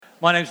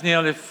My name's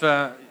Neil, if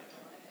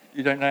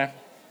you don't know.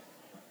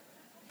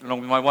 Along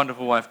with my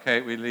wonderful wife,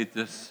 Kate, we lead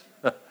this,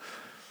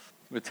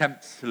 we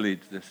attempt to lead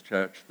this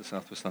church, the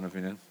Southwest Son of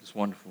Union, this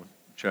wonderful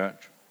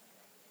church.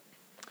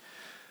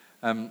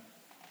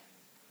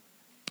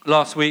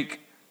 Last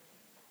week,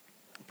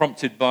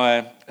 prompted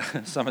by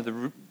some of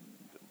the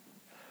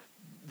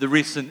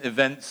recent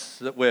events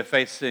that we're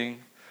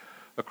facing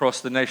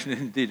across the nation,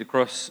 indeed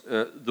across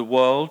the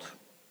world,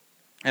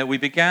 we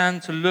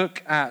began to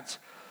look at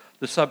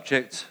the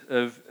subject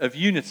of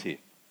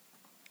unity.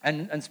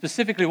 And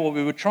specifically what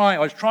I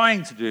was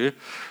trying to do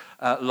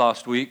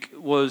last week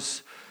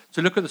was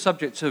to look at the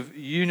subject of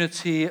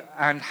unity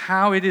and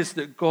how it is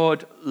that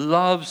God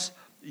loves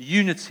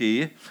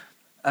unity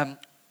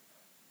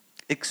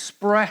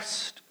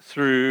expressed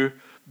through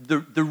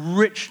the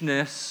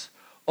richness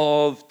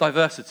of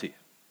diversity.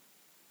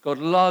 God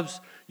loves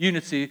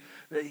unity.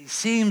 He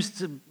seems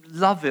to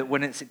love it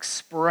when it's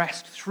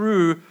expressed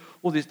through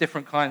all these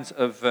different kinds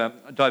of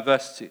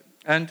diversity.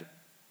 And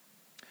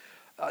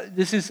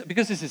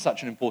because this is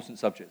such an important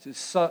subject. It's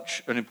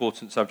such an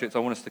important subject. I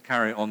want us to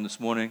carry on this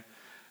morning.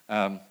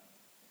 So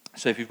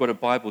if you've got a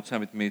Bible,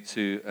 turn with me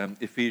to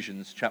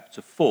Ephesians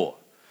chapter 4.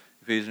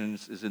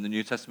 Ephesians is in the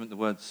New Testament. The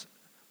words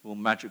will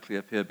magically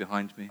appear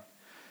behind me.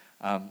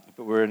 But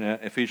we're in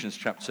Ephesians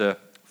chapter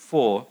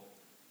 4.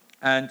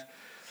 And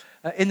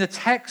in the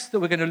text that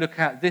we're going to look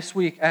at this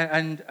week,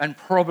 and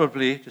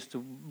probably, just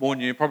to warn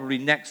you, probably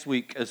next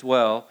week as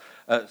well,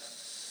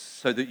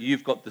 so that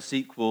you've got the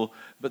sequel,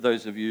 but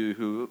those of you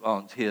who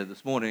aren't here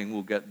this morning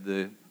will get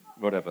the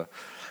whatever.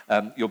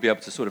 You'll be able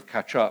to sort of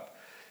catch up.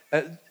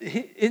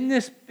 In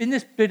this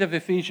bit of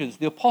Ephesians,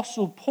 the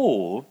Apostle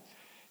Paul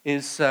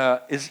is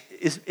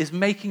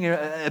making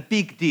a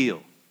big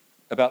deal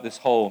about this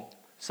whole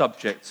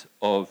subject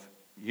of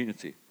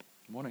unity.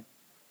 Good morning.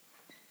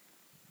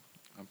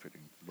 I'm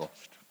feeling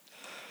lost.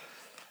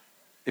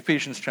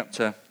 Ephesians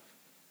chapter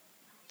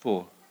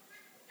 4.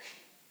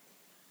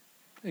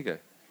 There you go.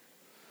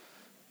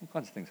 All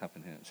kinds of things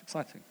happen here. It's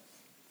exciting.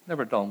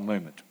 Never a dull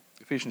moment.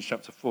 Ephesians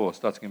chapter 4,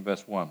 starting in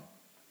verse 1.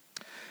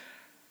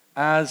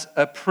 As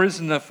a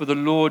prisoner for the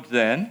Lord,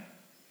 then,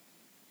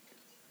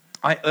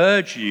 I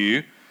urge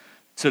you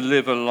to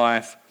live a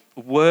life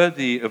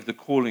worthy of the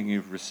calling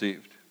you've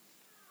received.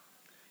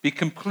 Be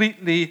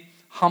completely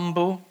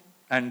humble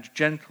and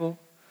gentle.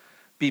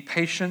 Be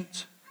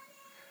patient,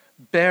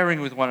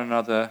 bearing with one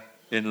another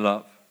in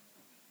love.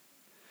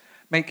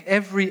 Make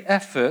every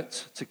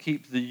effort to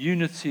keep the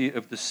unity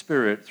of the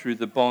Spirit through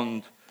the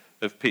bond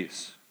of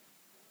peace.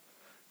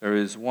 There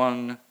is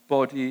one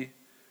body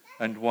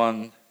and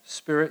one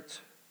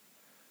Spirit,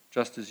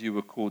 just as you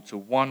were called to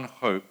one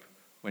hope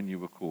when you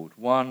were called.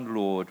 One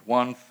Lord,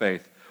 one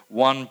faith,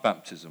 one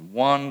baptism,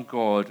 one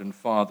God and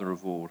Father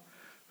of all,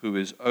 who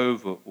is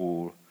over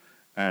all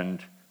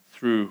and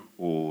through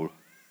all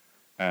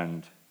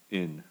and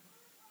in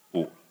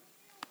all.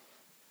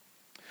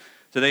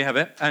 So there you have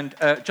it. And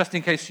just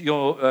in case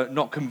you're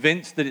not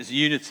convinced that it's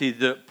unity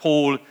that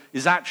Paul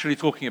is actually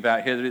talking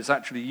about here, that it's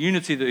actually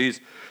unity that he's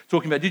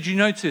talking about, did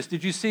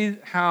you see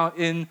how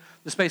in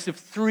the space of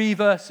 3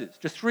 verses,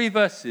 just 3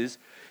 verses,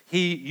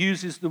 he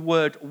uses the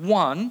word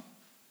one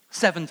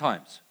 7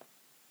 times?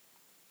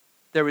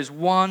 There is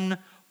one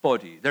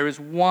body, there is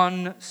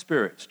one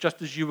Spirit,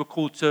 just as you were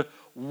called to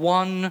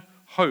one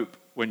hope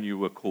when you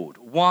were called,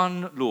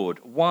 one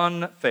Lord,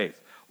 one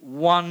faith,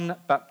 one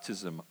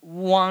baptism,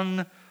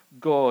 one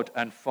God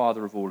and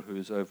Father of all, who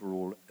is over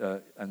all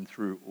and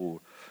through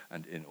all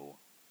and in all.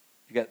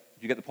 You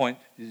get the point?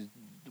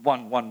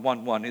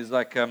 One. He's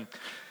like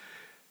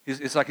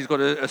it's like he's got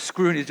a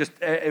screw, and he's just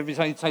every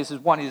time he says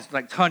one, he's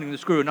like turning the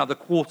screw another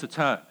quarter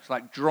turn. It's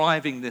like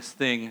driving this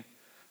thing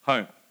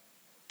home.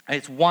 And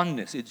it's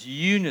oneness, it's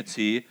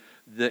unity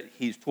that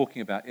he's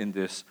talking about in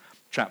this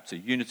chapter.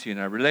 Unity in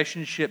our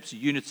relationships,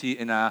 unity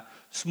in our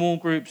small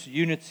groups,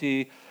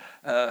 unity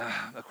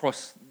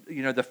across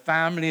the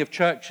family of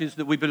churches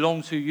that we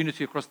belong to,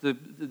 unity across the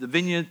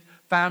Vineyard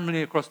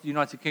family, across the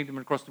United Kingdom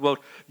and across the world,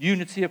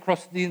 unity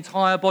across the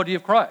entire body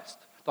of Christ,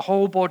 the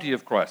whole body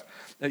of Christ,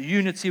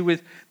 unity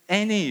with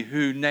any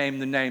who name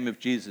the name of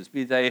Jesus,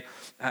 be they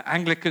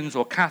Anglicans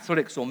or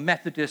Catholics or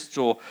Methodists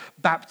or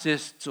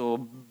Baptists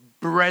or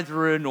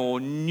Brethren or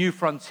New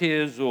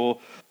Frontiers or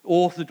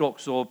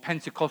Orthodox or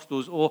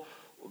Pentecostals or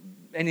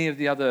any of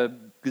the other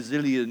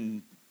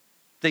gazillion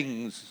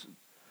things,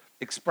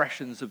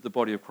 expressions of the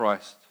body of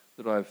Christ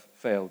that I've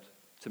failed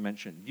to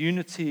mention.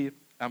 Unity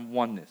and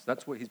oneness.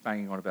 That's what he's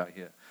banging on about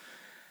here.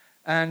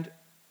 And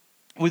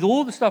with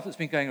all the stuff that's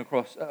been going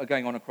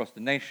on across the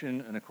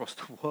nation and across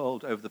the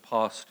world over the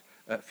past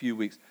few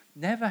weeks,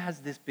 never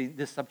has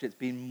this subject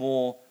been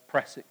more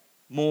pressing,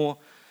 more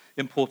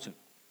important.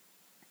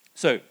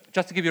 So,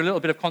 just to give you a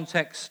little bit of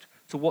context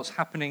to what's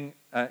happening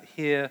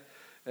here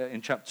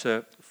in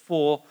chapter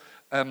 4,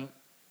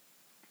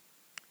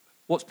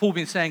 what's Paul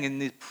been saying in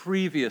the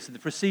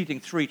preceding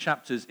 3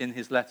 chapters in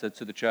his letter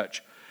to the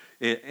church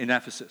in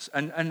Ephesus.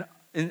 And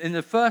In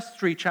the first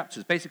 3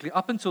 chapters, basically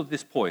up until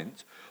this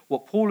point,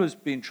 what Paul has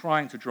been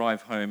trying to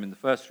drive home in the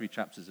first 3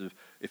 chapters of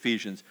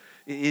Ephesians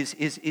is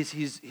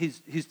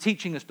he's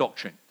teaching us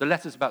doctrine. The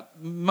letter's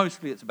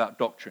mostly it's about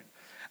doctrine.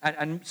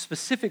 And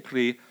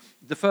specifically,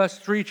 the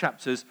first 3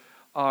 chapters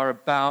are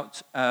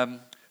about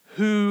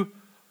who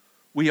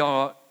we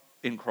are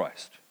in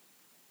Christ.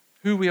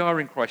 Who we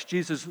are in Christ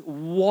Jesus,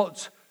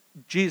 what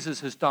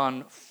Jesus has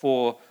done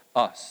for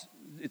us.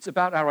 It's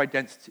about our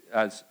identity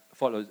as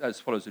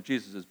followers of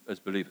Jesus, as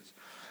believers.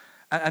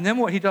 And then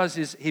what he does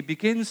is he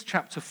begins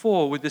chapter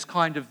 4 with this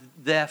kind of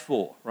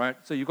therefore, right?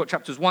 So you've got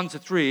chapters 1 to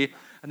 3,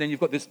 and then you've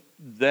got this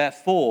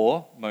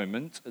therefore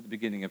moment at the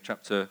beginning of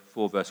chapter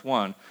 4, verse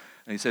 1.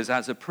 And he says,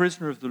 as a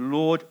prisoner of the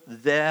Lord,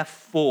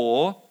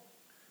 therefore,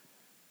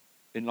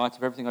 in light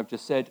of everything I've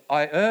just said,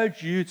 I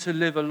urge you to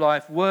live a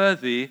life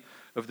worthy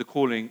of the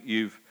calling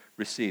you've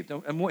received.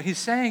 And what he's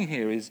saying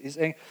here is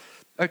saying,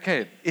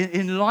 okay,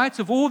 in light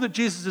of all that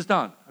Jesus has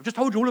done, I've just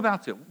told you all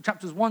about it,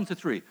 chapters 1 to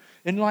 3,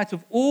 in light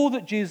of all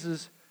that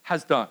Jesus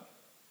has done,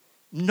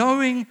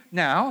 knowing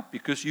now,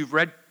 because you've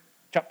read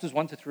chapters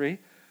 1 to 3,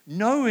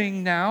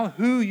 knowing now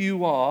who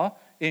you are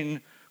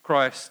in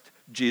Christ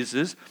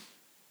Jesus,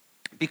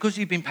 because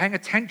you've been paying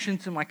attention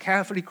to my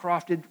carefully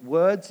crafted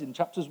words in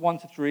chapters 1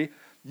 to 3,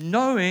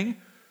 knowing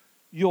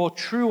your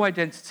true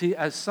identity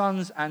as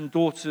sons and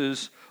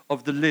daughters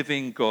of the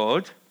living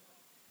God,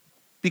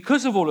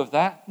 because of all of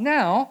that,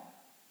 now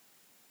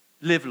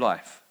live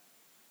life.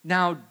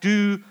 Now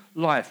do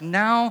life.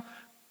 Now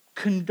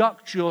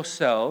conduct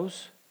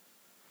yourselves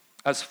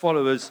as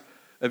followers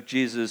of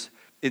Jesus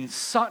in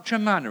such a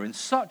manner, in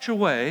such a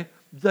way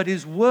that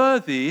is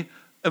worthy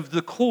of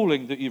the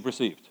calling that you've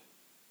received.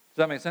 Does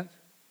that make sense?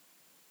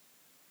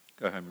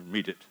 Go home and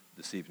read it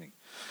this evening.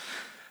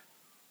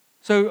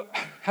 So,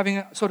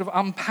 having sort of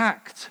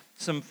unpacked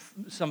some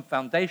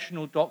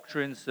foundational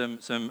doctrines,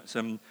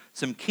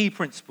 some key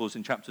principles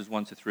in chapters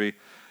 1 to 3,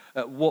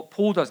 what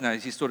Paul does now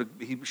is he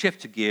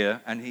shifts a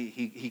gear and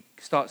he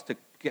starts to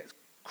get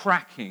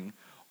cracking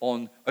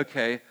on,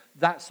 okay,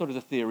 that's sort of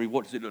the theory.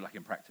 What does it look like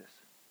in practice?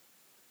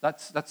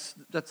 That's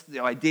the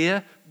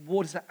idea.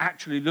 What does it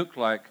actually look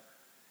like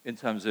in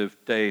terms of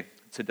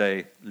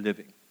day-to-day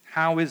living?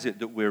 How is it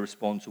that we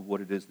respond to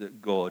what it is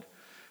that God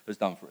has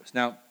done for us?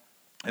 Now,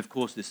 of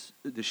course,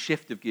 the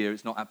shift of gear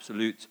is not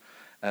absolute.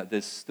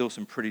 There's still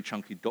some pretty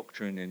chunky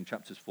doctrine in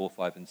chapters 4,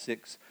 5, and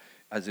 6,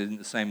 as in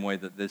the same way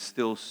that there's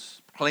still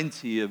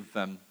plenty of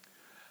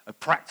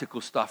practical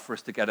stuff for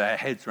us to get our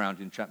heads around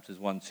in chapters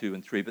 1, 2,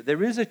 and 3. But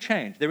there is a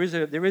change. There is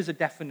a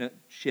definite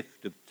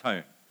shift of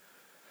tone.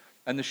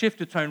 And the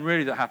shift of tone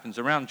really that happens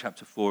around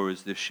chapter 4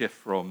 is the shift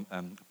from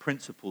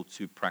principle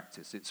to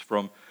practice. It's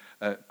from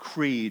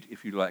creed,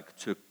 if you like,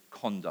 to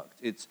conduct.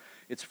 It's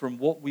from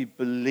what we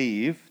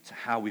believe to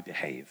how we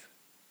behave.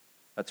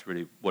 That's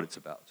really what it's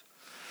about.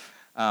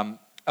 And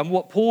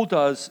what Paul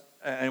does,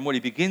 and what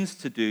he begins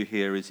to do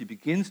here, is he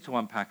begins to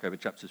unpack over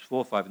chapters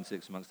 4, 5, and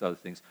 6, amongst other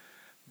things.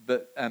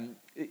 But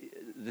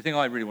the thing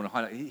I really want to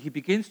highlight, he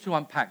begins to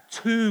unpack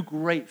 2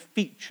 great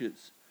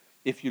features,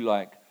 if you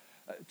like,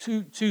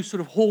 two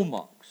sort of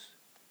hallmarks,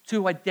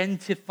 2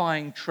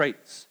 identifying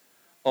traits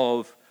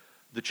of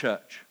the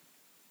church.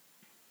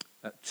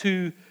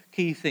 2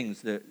 key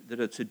things that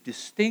are to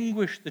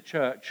distinguish the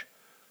church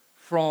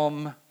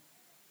from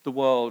the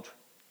world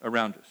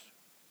around us.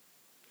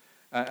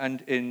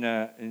 And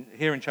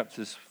here in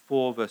chapters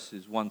 4,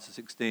 verses 1 to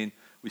 16,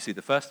 we see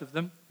the first of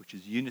them, which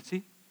is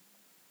unity.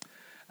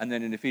 And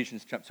then in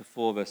Ephesians chapter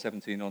 4, verse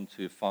 17 on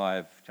to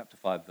chapter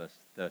 5, verse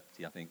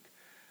 30, I think,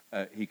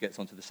 he gets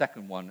onto the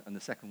second one, and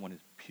the second one is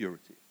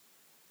purity.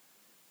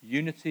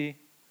 Unity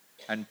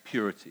and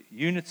purity.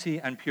 Unity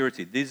and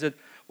purity. These are,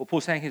 what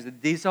Paul's saying is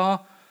that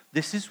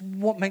this is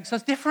what makes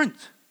us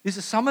different. This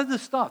is some of the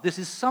stuff. This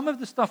is some of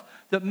the stuff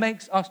that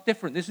makes us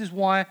different. This is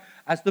why,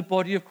 as the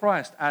body of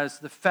Christ, as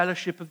the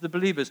fellowship of the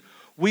believers,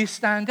 we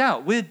stand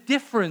out. We're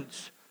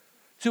different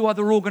to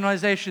other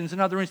organizations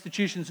and other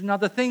institutions and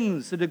other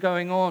things that are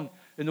going on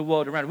in the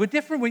world around. We're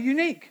different. We're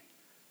unique.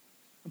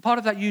 And part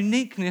of that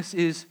uniqueness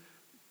is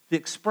the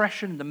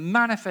expression, the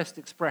manifest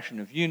expression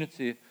of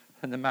unity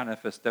and the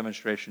manifest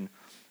demonstration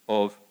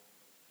of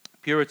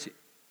purity.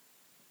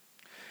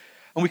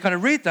 And we kind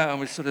of read that and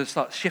we sort of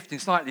start shifting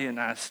slightly in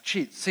our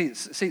seats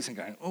and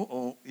going,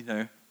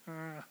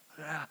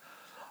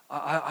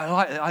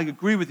 I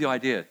agree with the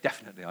idea,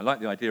 definitely. I like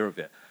the idea of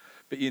it.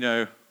 But,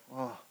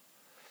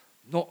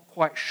 not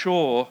quite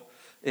sure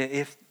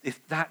if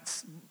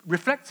that's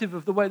reflective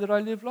of the way that I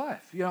live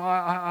life.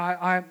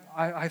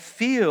 I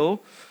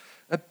feel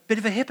a bit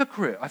of a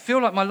hypocrite. I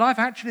feel like my life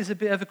actually is a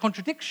bit of a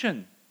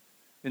contradiction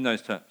in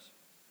those terms.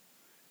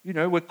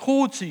 We're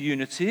called to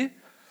unity.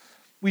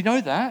 We know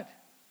that.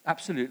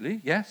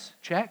 Absolutely, yes,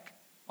 check.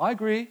 I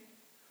agree.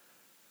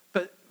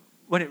 But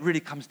when it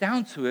really comes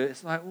down to it,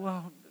 it's like,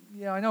 well,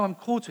 yeah, I know I'm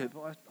called to it,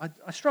 but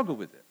I struggle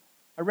with it.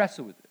 I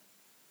wrestle with it.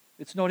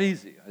 It's not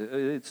easy.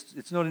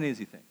 It's not an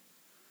easy thing.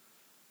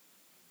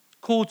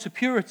 Called to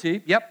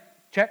purity,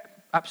 yep,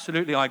 check.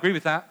 Absolutely, I agree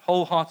with that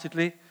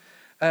wholeheartedly.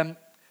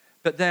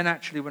 But then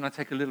actually when I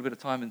take a little bit of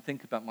time and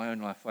think about my own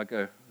life, I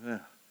go,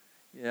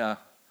 yeah,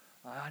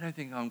 I don't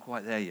think I'm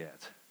quite there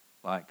yet,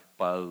 like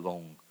by a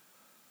long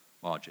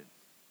margin.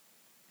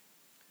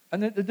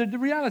 And the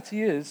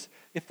reality is,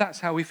 if that's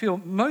how we feel,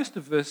 most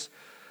of us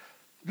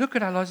look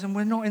at our lives and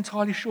we're not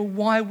entirely sure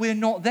why we're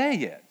not there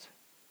yet.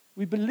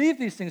 We believe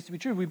these things to be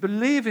true. We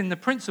believe in the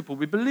principle.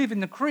 We believe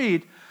in the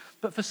creed.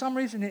 But for some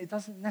reason, it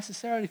doesn't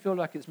necessarily feel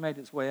like it's made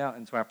its way out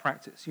into our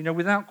practice.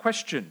 Without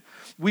question,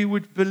 we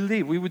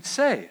would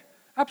say,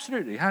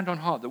 absolutely, hand on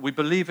heart, that we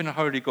believe in a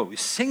holy God. We're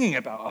singing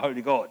about a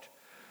holy God.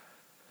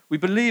 We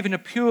believe in a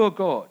pure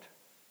God.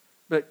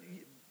 But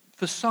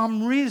for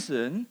some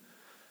reason,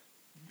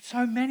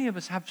 so many of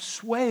us have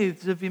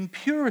swathes of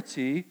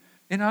impurity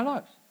in our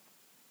lives.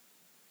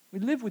 We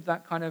live with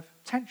that kind of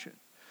tension.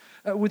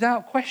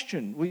 Without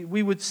question,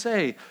 we would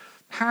say,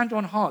 hand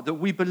on heart, that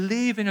we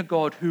believe in a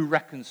God who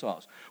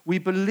reconciles. We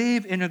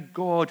believe in a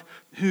God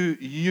who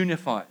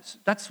unifies.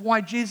 That's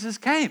why Jesus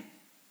came.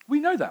 We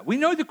know that. We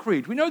know the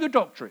creed. We know the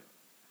doctrine.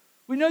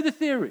 We know the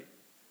theory.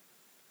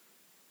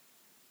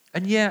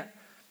 And yet,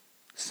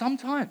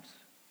 sometimes,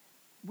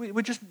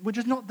 we're just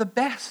not the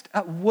best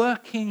at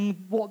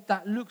working what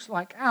that looks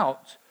like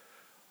out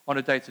on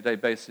a day-to-day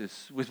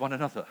basis with one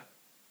another,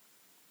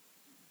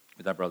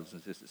 with our brothers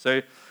and sisters.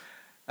 So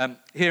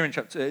here in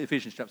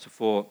Ephesians chapter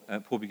 4,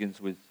 Paul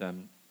begins with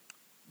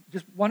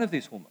just one of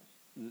these hallmarks,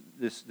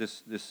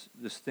 this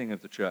thing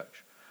of the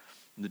church,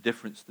 and the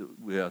difference that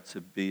we are to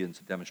be and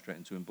to demonstrate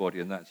and to embody,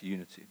 and that's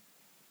unity.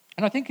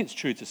 And I think it's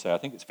true to say, I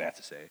think it's fair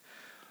to say,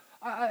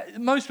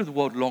 most of the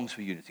world longs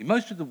for unity.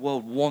 Most of the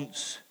world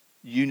wants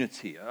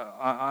unity.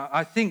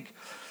 I think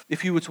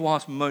if you were to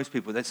ask most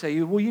people, they'd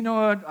say,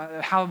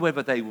 well,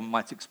 however they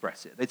might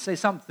express it, they'd say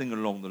something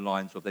along the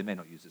lines of, they may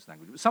not use this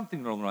language, but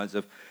something along the lines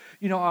of,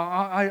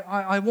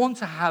 I want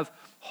to have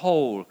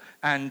whole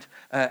and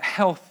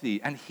healthy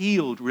and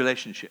healed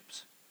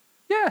relationships.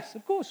 Yes,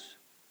 of course.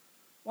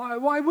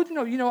 Why wouldn't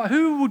I?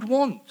 Who would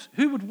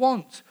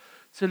want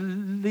to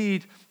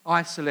lead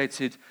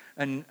isolated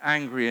and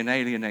angry and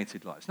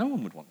alienated lives? No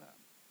one would want that.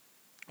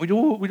 We'd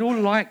all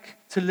like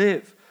to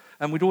live,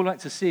 and we'd all like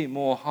to see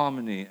more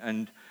harmony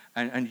and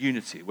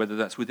unity, whether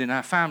that's within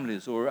our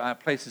families or our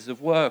places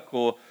of work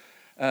or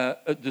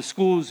at the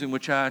schools in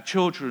which our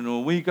children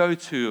or we go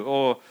to,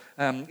 or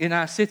in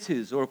our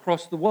cities or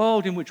across the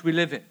world in which we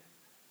live in.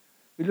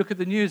 We look at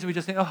the news and we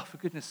just think, oh, for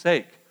goodness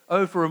sake,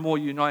 oh, for a more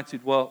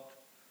united world.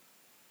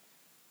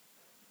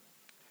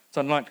 It's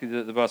unlikely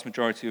that the vast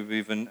majority have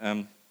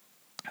even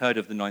heard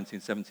of the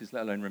 1970s,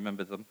 let alone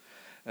remember them.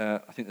 I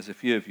think there's a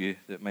few of you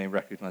that may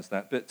recognize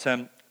that. But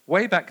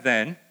way back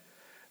then,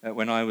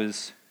 when I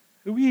was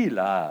a wee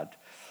lad,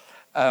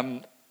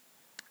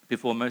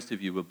 before most of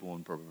you were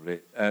born probably,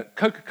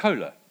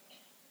 Coca-Cola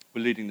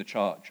were leading the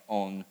charge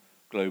on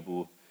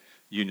global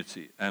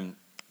unity.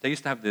 They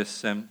used to have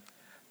this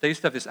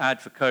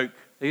ad for Coke.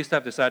 They used to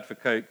have this ad for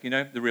Coke,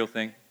 the real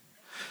thing.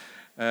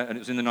 And it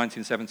was in the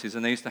 1970s,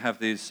 and they used to have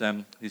these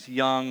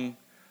young,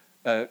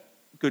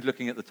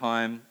 good-looking at the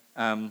time,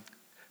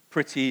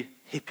 pretty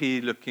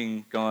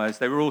hippie-looking guys.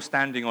 They were all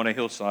standing on a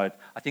hillside.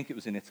 I think it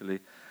was in Italy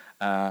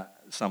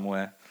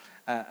somewhere.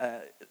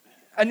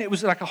 And it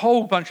was like a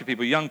whole bunch of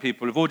people, young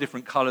people of all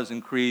different colors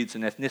and creeds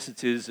and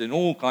ethnicities and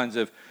all kinds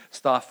of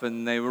stuff,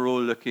 and they were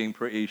all looking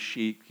pretty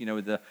chic.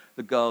 The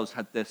girls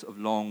had their sort of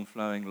long,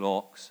 flowing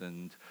locks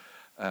and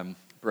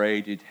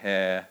braided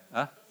hair.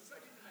 Huh?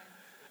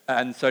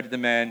 And so did the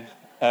men.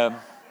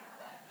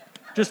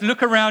 Just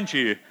look around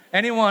you.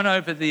 Anyone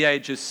over the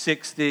age of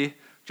 60, do you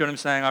know what I'm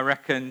saying? I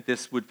reckon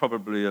this would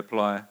probably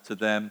apply to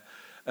them.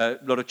 A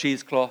lot of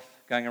cheesecloth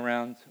going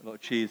around, a lot of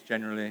cheese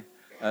generally,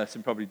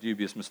 some probably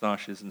dubious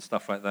moustaches and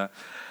stuff like that.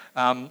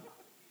 And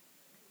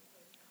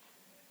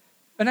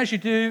as you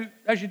do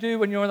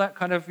when you're at that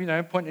kind of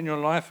point in your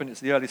life, and it's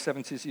the early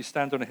 70s, you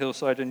stand on a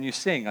hillside and you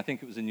sing. I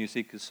think it was a New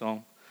Seekers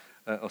song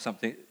or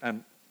something.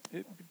 Do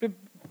you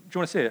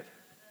want to see it?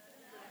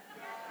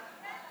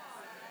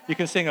 You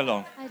can sing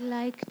along. I'd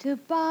like to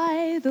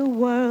buy the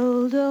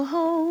world a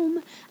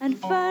home and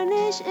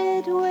furnish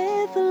it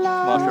with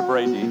love. Marsha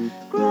Brady.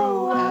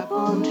 Grow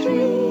apple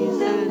trees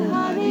and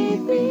honey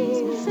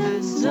bees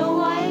and snow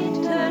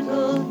white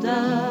turtle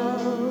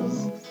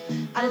doves.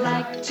 I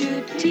like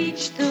to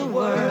teach the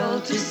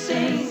world to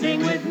sing.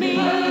 Sing with me.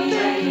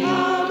 Perfect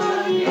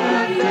harmony.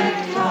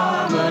 Perfect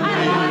harmony.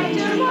 I like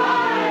to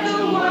buy the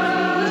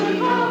world a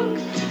Coke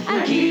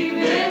and keep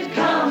it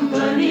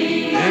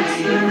company. It's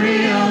the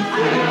real thing.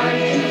 I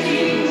like to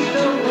teach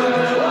the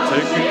world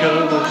Take it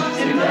over.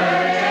 in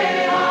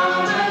perfect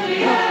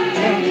harmony.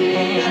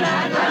 And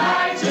I'd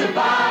like to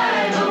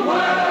buy the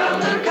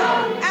world a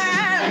Coke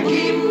and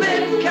keep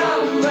it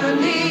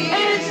company.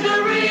 It's the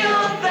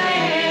real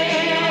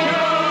thing.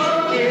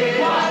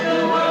 What the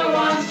world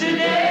wants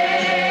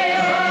today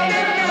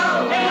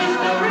is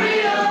the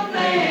real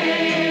thing.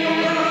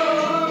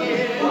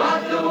 What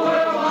the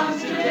world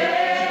wants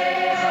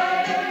today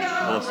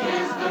Awesome.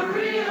 is the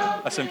real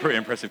thing. That's some pretty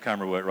impressive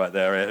camera work right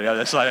there. Yeah,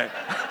 that's like,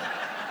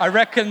 I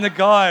reckon the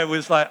guy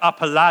was like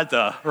up a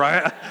ladder,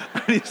 right?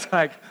 And he's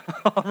like,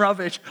 oh,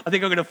 rubbish. I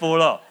think I'm going to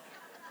fall off.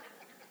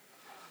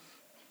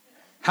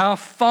 How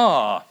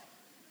far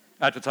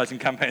advertising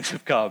campaigns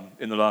have come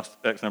in the last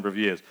X number of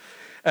years.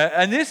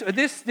 And this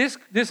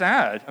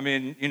ad, I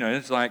mean, you know,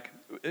 it's like,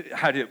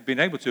 had it been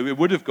able to, it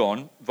would have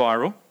gone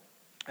viral.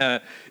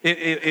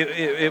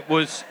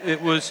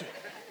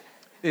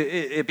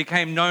 It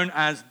became known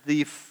as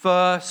the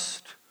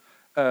first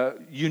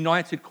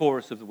united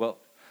chorus of the world.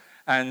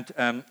 And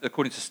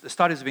according to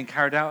studies have been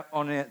carried out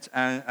on it,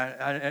 and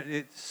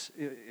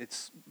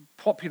it's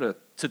popular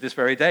to this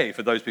very day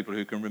for those people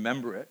who can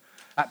remember it.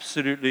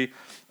 Absolutely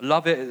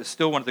love it. It's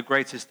still one of the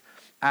greatest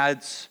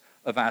ads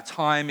of our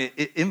time.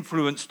 It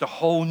influenced a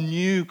whole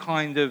new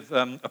kind of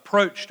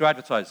approach to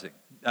advertising.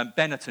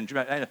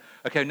 Benetton,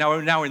 okay, now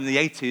we're in the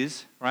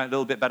 80s, right? A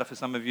little bit better for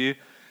some of you.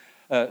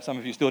 Some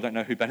of you still don't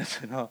know who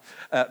Benetton are.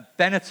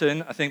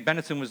 Benetton, I think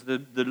Benetton was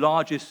the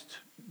largest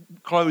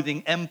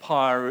clothing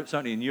empire,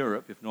 certainly in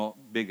Europe, if not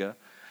bigger.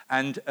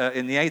 And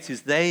in the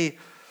 80s, they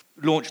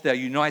launched their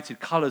United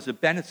Colors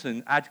of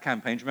Benetton ad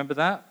campaign. Do you remember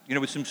that? You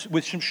know,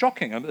 with some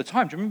shocking at the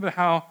time. Do you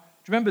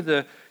remember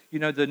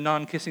the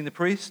nun kissing the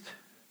priest?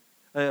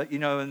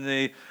 And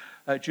the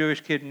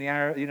Jewish kid and the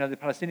Arab, the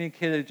Palestinian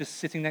kid are just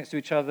sitting next to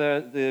each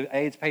other, the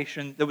AIDS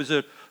patient. There was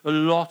a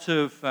lot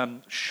of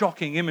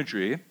shocking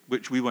imagery,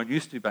 which we weren't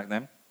used to back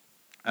then,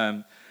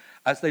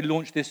 as they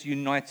launched this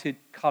United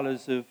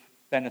Colors of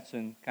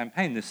Benetton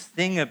campaign, this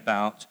thing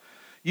about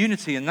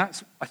unity. And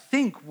that's, I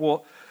think,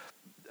 what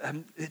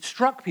it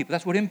struck people.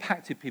 That's what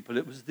impacted people.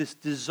 It was this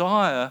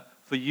desire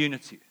for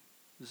unity,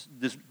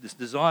 this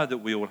desire that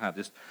we all have,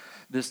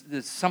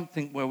 this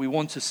something where we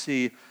want to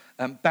see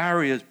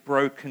barriers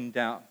broken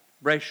down,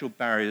 racial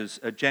barriers,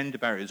 gender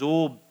barriers,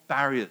 all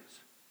barriers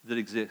that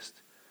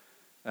exist.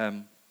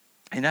 In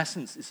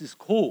essence, this is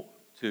core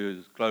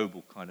to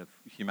global kind of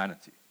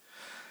humanity.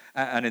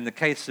 And in the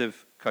case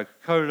of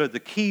Coca-Cola, the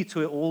key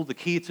to it all, the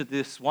key to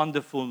this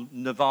wonderful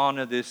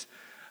nirvana, this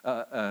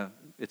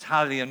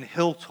Italian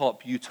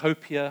hilltop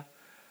utopia,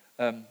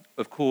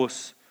 of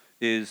course,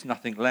 is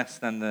nothing less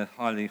than the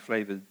highly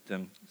flavored,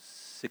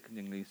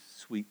 sickeningly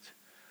sweet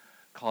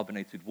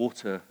carbonated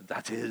water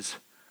that is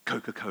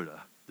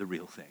Coca-Cola, the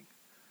real thing.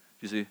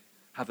 You see,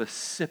 have a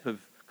sip of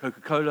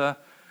Coca-Cola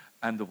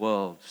and the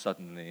world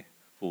suddenly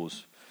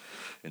falls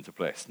into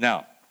place.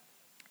 Now,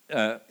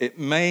 it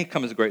may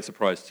come as a great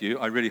surprise to you.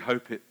 I really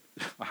hope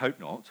I hope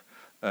not.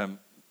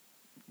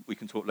 We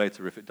can talk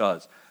later if it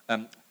does.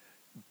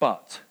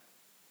 But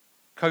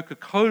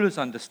Coca-Cola's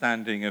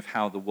understanding of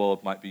how the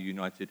world might be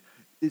united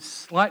is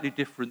slightly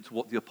different to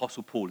what the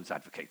Apostle Paul is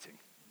advocating.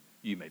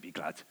 You may be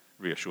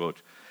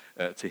reassured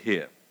to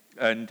hear.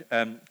 And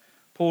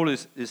Paul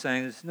is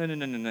saying, no,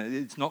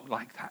 it's not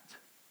like that,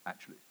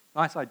 actually.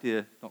 Nice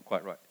idea, not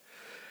quite right.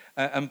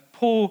 And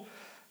Paul,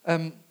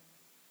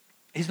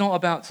 he's not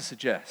about to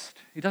suggest.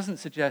 He doesn't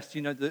suggest,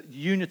 that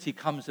unity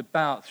comes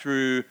about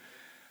through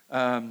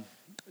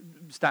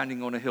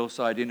standing on a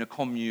hillside in a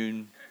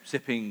commune,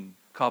 sipping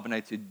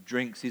carbonated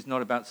drinks. He's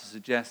not about to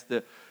suggest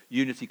that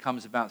unity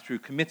comes about through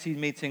committee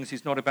meetings.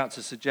 He's not about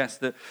to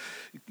suggest that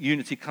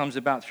unity comes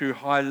about through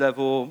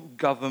high-level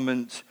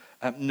government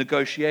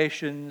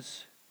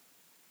negotiations.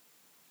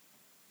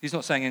 He's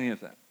not saying any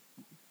of that.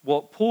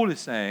 What Paul is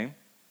saying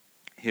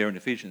here in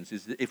Ephesians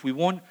is that if we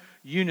want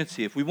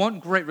unity, if we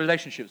want great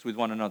relationships with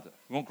one another,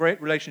 we want great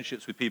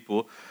relationships with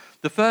people,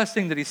 the first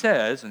thing that he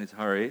says, and it's a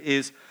hurry,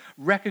 is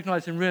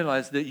recognize and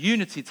realize that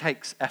unity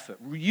takes effort.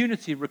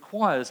 Unity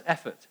requires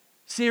effort,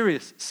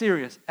 serious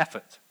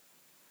effort.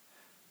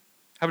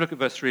 Have a look at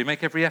verse 3.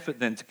 Make every effort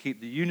then to keep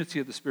the unity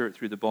of the Spirit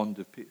through the bond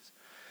of peace.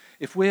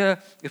 If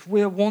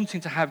we're wanting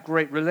to have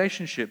great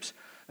relationships,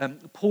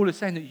 Paul is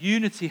saying that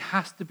unity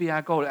has to be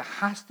our goal. It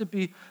has to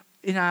be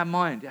in our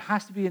mind. It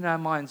has to be in our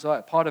mind's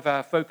eye, part of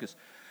our focus.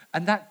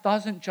 And that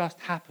doesn't just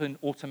happen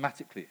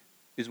automatically,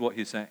 is what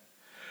he's saying.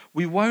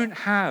 We won't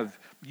have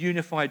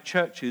unified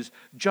churches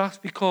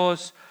just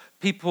because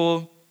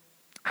people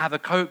have a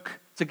Coke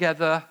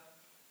together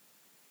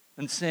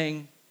and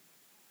sing.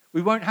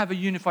 We won't have a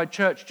unified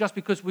church just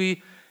because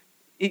we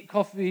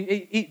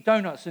eat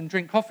donuts and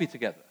drink coffee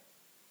together.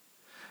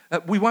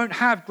 We won't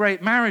have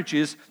great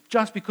marriages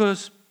just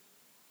because,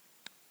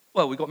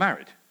 we got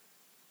married.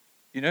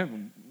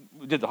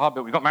 We did the hard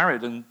bit, we got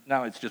married, and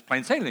now it's just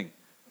plain sailing.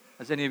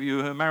 As any of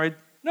you who are married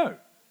know.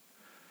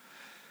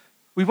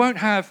 We won't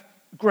have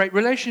great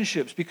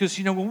relationships because,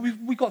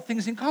 we've got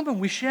things in common.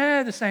 We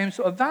share the same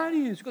sort of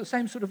values, we've got the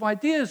same sort of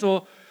ideas,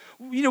 or,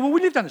 we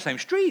live down the same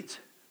street.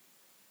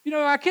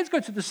 Our kids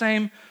go to the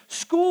same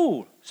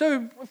school.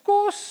 So, of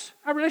course,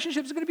 our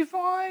relationships are going to be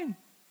fine.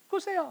 Of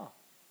course they are.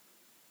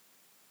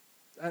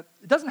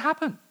 It doesn't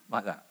happen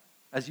like that,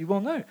 as you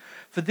well know.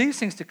 For these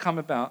things to come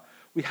about,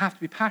 we have to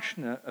be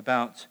passionate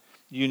about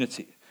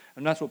unity.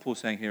 And that's what Paul's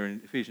saying here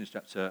in Ephesians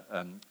chapter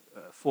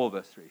 4,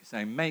 verse 3. He's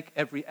saying, make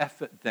every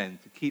effort then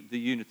to keep the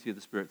unity of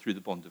the Spirit through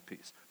the bond of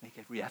peace. Make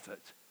every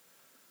effort.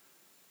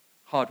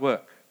 Hard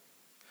work.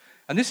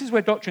 And this is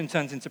where doctrine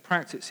turns into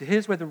practice. So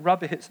here's where the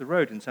rubber hits the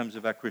road in terms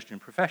of our Christian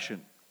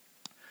profession.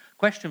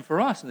 Question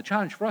for us, and the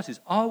challenge for us is,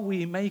 are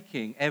we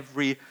making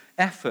every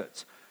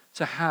effort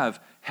to have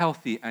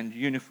healthy and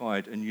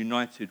unified and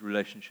united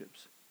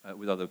relationships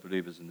with other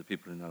believers and the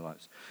people in our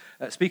lives?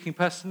 Speaking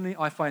personally,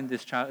 I find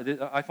this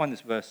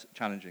verse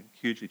challenging,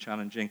 hugely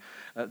challenging.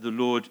 The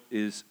Lord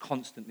is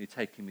constantly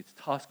taking me to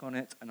task on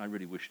it, and I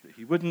really wish that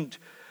he wouldn't,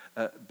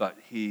 but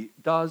he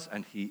does,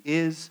 and he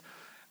is.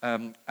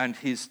 And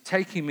he's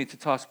taking me to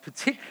task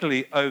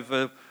particularly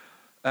over,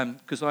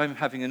 because I'm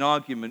having an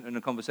argument and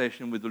a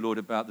conversation with the Lord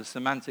about the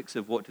semantics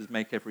of what does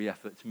make every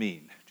effort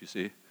mean, do you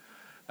see?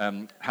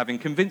 Having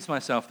convinced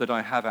myself that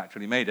I have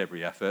actually made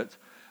every effort,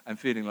 and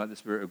feeling like the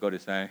Spirit of God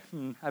is saying,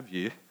 have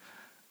you?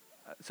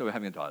 So we're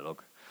having a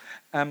dialogue.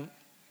 And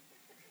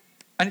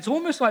it's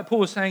almost like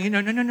Paul is saying,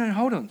 no,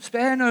 hold on.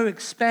 Spare no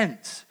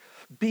expense.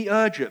 Be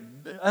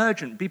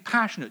urgent, be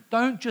passionate.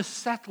 Don't just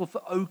settle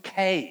for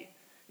okay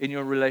in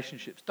your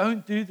relationships.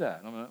 Don't do that.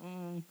 And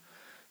I'm like,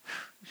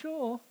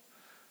 sure.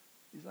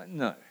 He's like,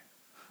 no.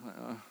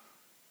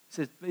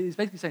 He's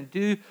basically saying,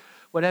 do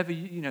whatever,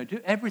 do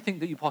everything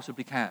that you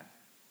possibly can.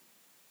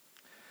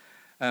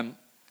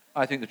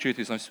 I think the truth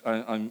is,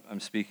 I'm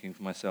speaking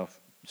for myself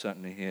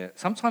certainly here.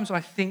 Sometimes I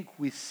think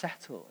we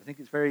settle. I think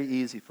it's very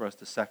easy for us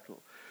to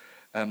settle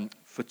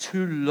for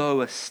too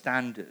low a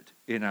standard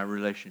in our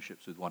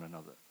relationships with one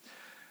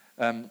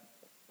another.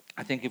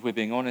 I think if we're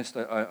being honest,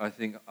 I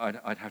think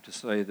I'd have to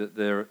say that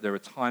there are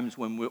times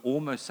when we're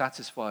almost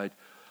satisfied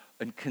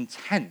and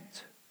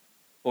content,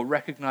 or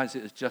recognize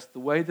it as just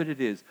the way that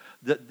it is,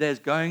 that there's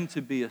going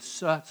to be a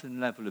certain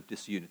level of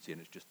disunity,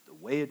 and it's just the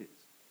way it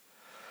is.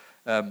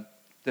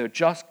 There are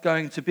just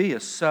going to be a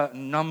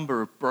certain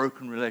number of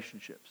broken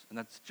relationships, and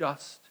that's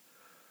just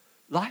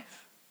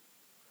life.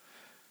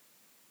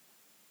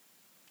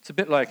 It's a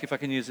bit like, if I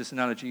can use this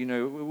analogy,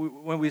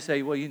 when we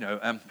say,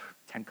 10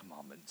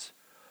 Commandments.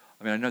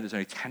 I mean, I know there's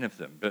only 10 of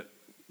them, but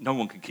no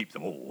one can keep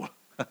them all.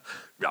 I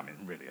mean,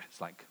 really, it's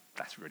like,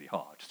 that's really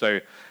hard. So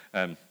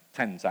 10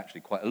 is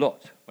actually quite a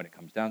lot when it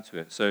comes down to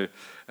it. So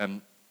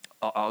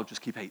I'll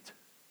just keep 8.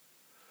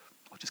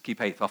 I'll just keep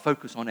 8. I'll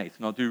focus on 8,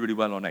 and I'll do really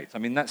well on 8. I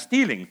mean, that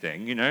stealing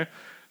thing,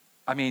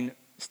 I mean,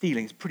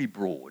 stealing is pretty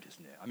broad,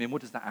 isn't it? I mean,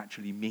 what does that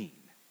actually mean,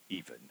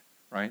 even,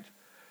 right?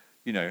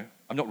 I'm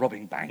not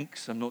robbing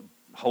banks. I'm not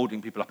holding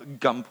people up at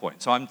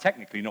gunpoint. So I'm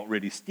technically not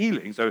really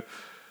stealing. So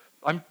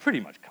I'm pretty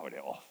much covered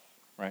it off,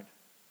 right?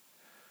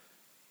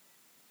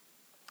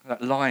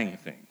 That lying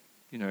thing,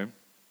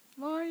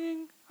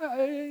 lying.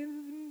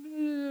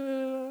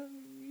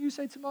 You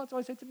say tomato,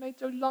 I say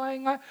tomato.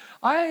 Lying,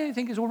 I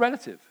think is all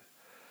relative.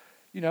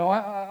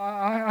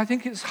 I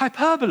think it's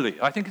hyperbole.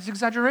 I think it's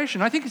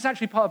exaggeration. I think it's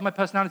actually part of my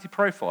personality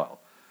profile,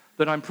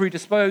 that I'm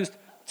predisposed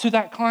to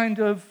that kind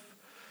of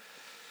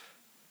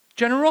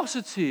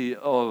generosity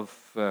of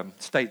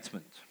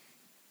statesman.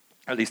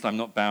 At least I'm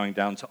not bowing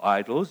down to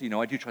idols.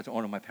 I do try to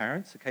honor my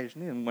parents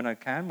occasionally, and when I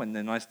can, when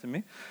they're nice to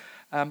me.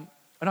 And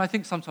I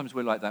think sometimes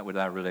we're like that with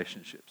our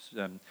relationships.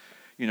 Well,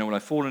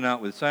 I've fallen out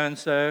with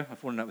so-and-so, I've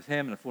fallen out with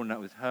him, and I've fallen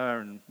out with her,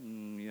 and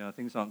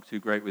things aren't too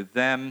great with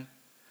them.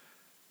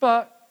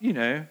 But,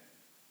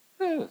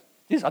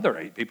 these other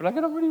 8 people I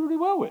get on really, really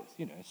well with,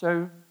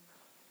 So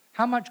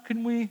how much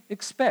can we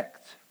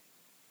expect?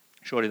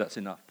 Surely that's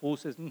enough. Paul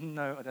says,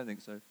 no, I don't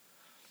think so.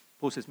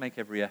 Paul says, make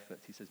every effort.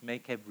 He says,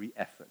 make every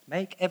effort.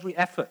 Make every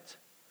effort.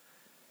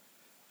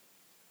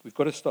 We've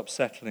got to stop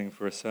settling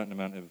for a certain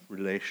amount of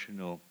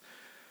relational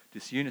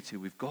disunity.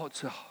 We've got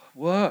to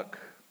work,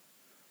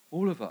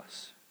 all of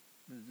us.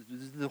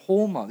 These are the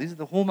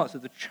hallmarks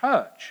of the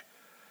church,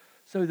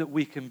 so that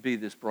we can be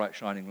this bright,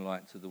 shining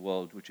light to the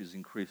world, which is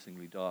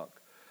increasingly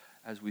dark,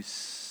 as we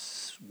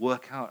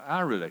work out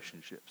our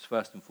relationships,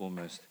 first and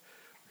foremost,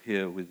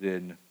 here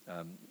within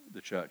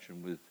the church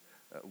and with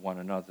one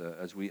another,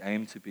 as we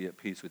aim to be at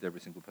peace with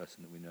every single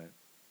person that we know.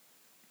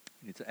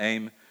 We need to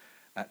aim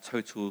at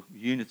total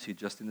unity,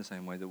 just in the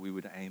same way that we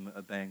would aim at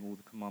obeying all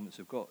the commandments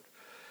of God.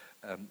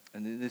 And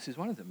this is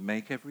one of them.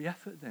 Make every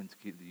effort, then, to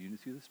keep the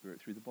unity of the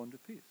Spirit through the bond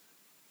of peace.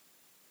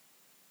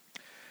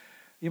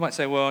 You might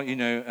say, well,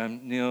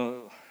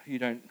 Neil, you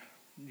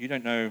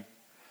don't know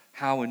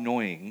how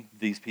annoying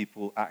these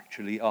people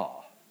actually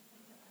are.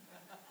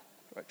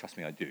 Right, trust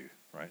me, I do,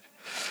 right?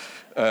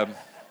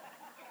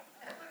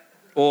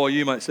 Or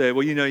you might say,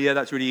 well,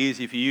 that's really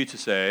easy for you to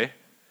say.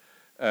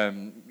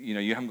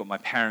 You haven't got my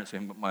parents, you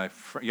haven't got my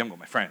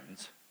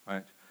friends,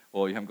 right?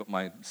 Or you haven't got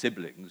my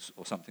siblings,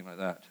 or something like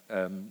that.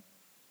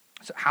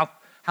 So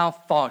how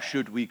far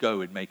should we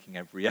go in making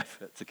every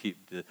effort to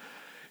keep the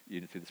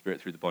unity of the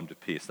Spirit through the bond of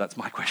peace? That's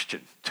my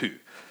question, too.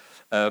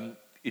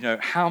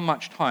 How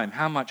much time,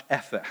 how much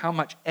effort, how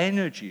much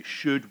energy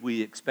should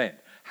we expend?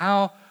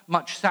 How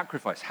much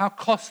sacrifice, how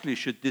costly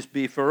should this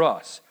be for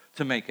us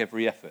to make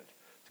every effort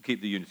to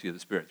keep the unity of the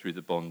Spirit through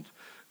the bond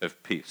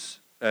of peace?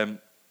 The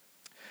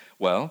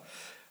more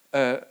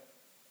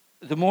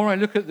I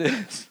look at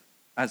this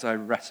as I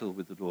wrestle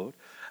with the Lord,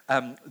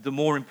 the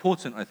more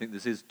important I think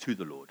this is to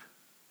the Lord.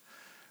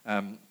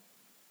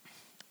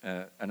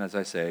 And as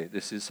I say,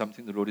 this is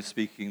something the Lord is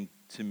speaking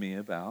to me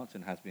about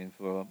and has been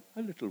for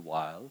a little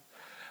while.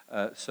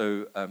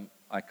 So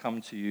I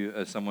come to you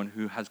as someone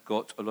who has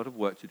got a lot of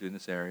work to do in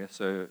this area,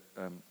 so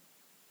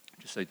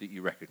just so that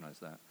you recognize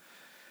that.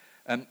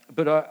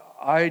 But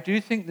I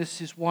do think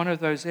this is one of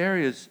those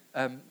areas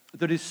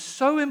that is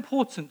so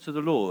important to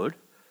the Lord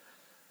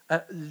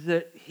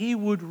that he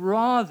would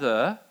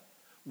rather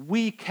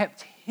we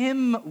kept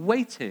him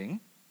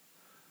waiting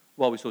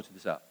while we sorted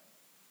this out.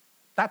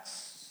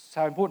 That's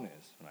how important it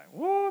is. I'm like,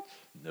 what?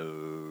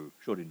 No,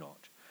 surely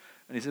not.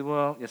 And he said,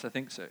 well, yes, I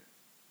think so.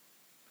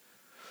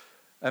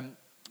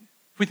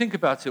 If we think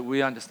about it,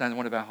 we understand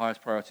one of our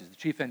highest priorities. The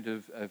chief end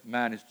of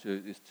man is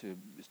to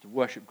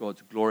worship God,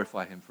 to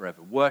glorify him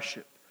forever.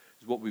 Worship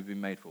is what we've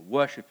been made for.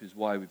 Worship is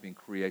why we've been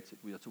created.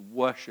 We are to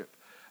worship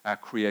our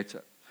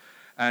Creator.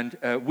 And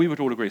we would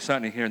all agree,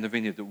 certainly here in the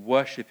Vineyard, that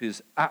worship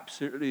is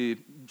absolutely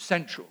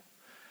central.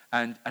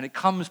 And it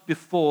comes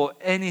before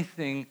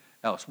anything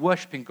else.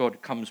 Worshipping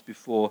God comes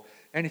before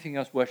anything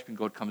else. Worshipping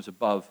God comes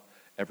above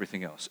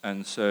everything else.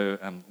 And so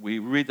we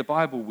read the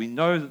Bible. We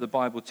know that the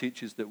Bible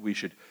teaches that we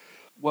should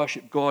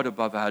worship God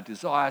above our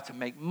desire to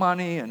make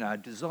money and our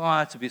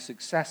desire to be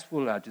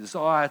successful, our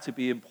desire to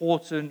be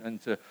important and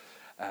to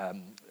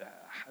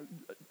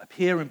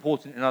appear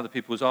important in other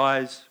people's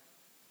eyes.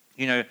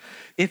 You know,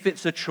 if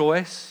it's a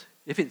choice,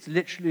 if it's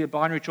literally a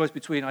binary choice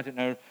between, I don't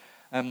know,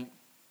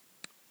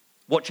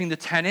 watching the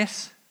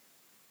tennis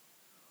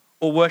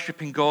or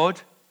worshiping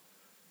God,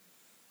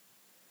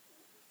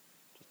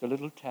 just a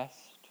little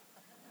test.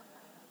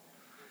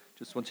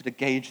 Just wanted to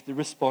gauge the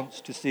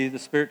response, to see the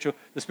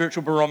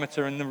spiritual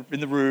barometer in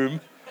the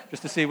room,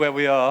 just to see where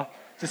we are,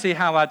 to see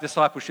how our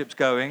discipleship's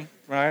going,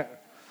 right?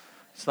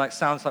 It's like,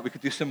 sounds like we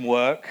could do some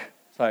work.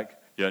 It's like,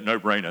 yeah,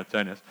 no-brainer,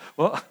 tennis.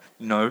 Well,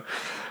 no.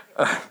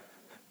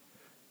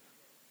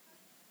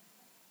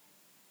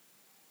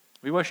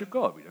 We worship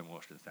God. We don't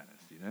watch the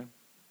tennis, you know.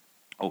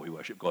 Oh, we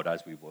worship God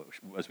as we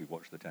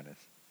watch the tennis.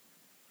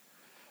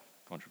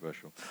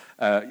 Controversial.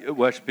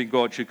 Worshipping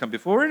God should come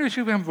before, and it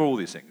should come before all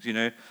these things, you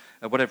know,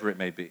 whatever it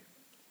may be.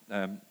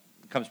 It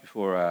comes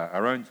before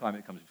our own time,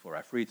 it comes before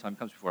our free time, it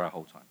comes before our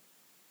whole time.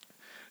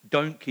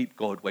 Don't keep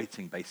God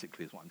waiting,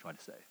 basically, is what I'm trying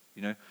to say.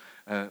 You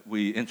know,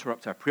 we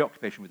interrupt our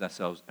preoccupation with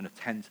ourselves and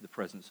attend to the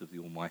presence of the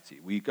Almighty.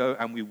 We go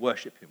and we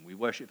worship him. We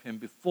worship him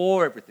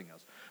before everything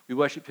else. We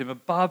worship him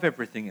above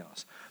everything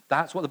else.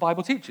 That's what the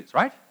Bible teaches,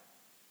 right?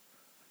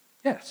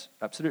 Yes,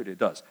 absolutely it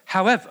does.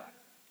 However,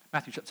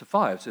 Matthew chapter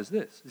 5 says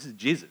this. This is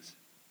Jesus.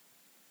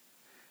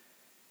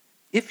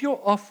 If you're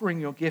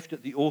offering your gift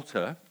at the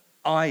altar,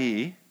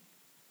 i.e.,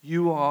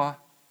 you are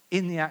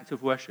in the act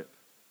of worship.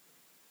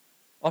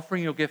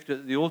 Offering your gift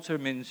at the altar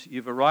means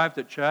you've arrived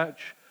at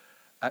church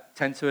at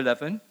 10 to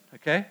 11,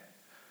 okay?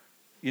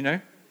 You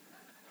know?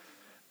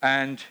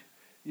 And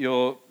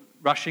you're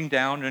rushing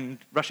down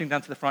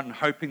to the front and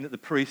hoping that the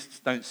priests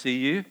don't see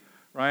you,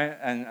 right?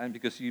 And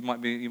because you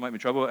might be in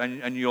trouble,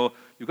 and you've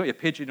got your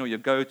pigeon or your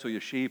goat or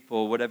your sheep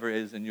or whatever it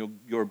is, and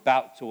you're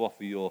about to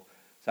offer your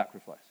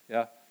sacrifice.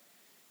 Yeah,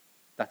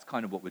 that's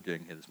kind of what we're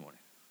doing here this morning.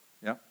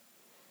 Yeah.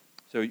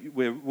 So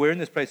we're in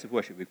this place of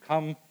worship. We've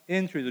come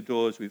in through the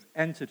doors. We've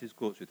entered his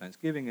courts with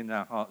thanksgiving in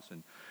our hearts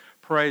and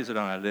praise it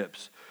on our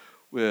lips.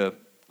 We're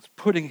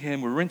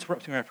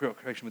interrupting our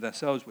preoccupation with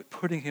ourselves. We're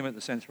putting him at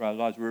the center of our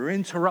lives. We're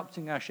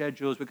interrupting our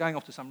schedules. We're going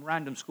off to some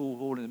random school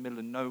hall in the middle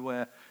of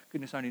nowhere.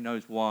 Goodness only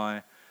knows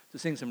why. To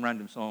sing some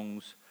random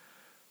songs.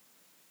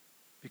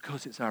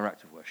 Because it's our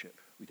act of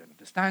worship. We don't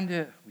understand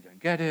it. We don't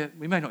get it.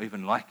 We may not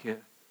even like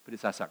it. But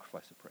it's our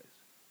sacrifice of praise.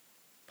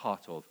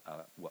 Part of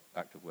our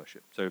act of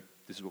worship. So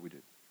this is what we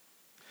do.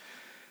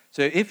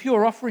 So if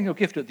you're offering your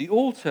gift at the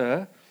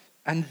altar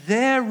and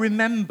there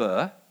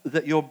remember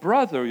that your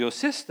brother or your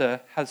sister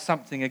has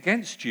something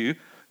against you,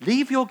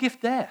 leave your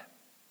gift there.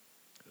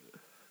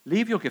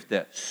 Leave your gift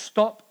there.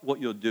 Stop what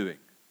you're doing.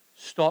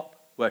 Stop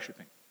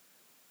worshiping.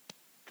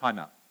 Time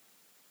out.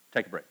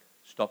 Take a break.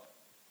 Stop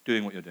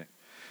doing what you're doing.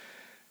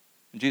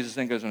 And Jesus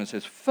then goes on and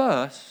says,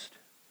 first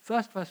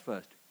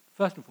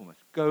and foremost,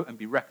 go and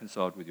be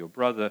reconciled with your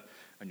brother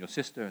and your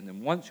sister, and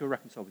then once you're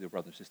reconciled with your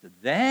brother and sister,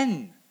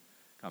 then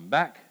come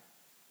back,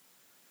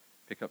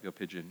 pick up your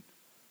pigeon,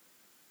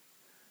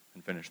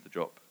 and finish the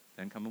job.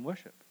 Then come and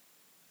worship.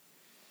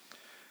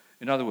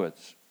 In other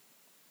words,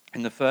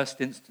 in the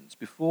first instance,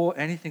 before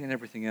anything and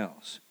everything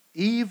else,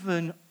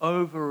 even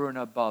over and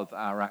above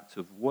our act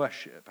of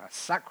worship, our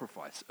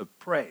sacrifice of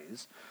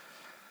praise,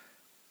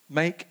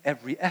 make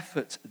every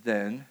effort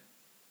then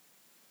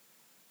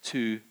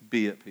to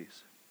be at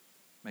peace.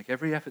 Make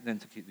every effort then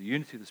to keep the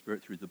unity of the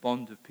Spirit through the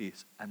bond of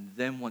peace. And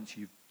then once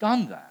you've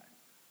done that,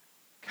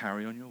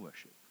 carry on your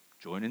worship.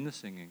 Join in the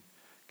singing.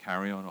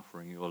 Carry on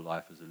offering your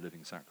life as a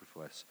living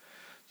sacrifice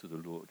to the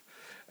Lord.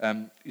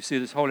 You see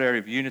this whole area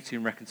of unity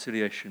and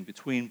reconciliation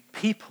between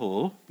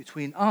people,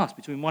 between us,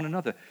 between one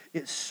another.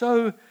 It's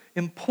so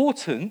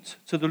important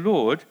to the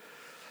Lord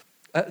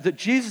that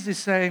Jesus is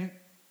saying,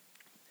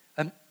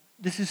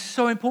 this is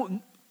so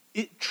important,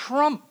 it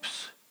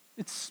trumps.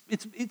 It's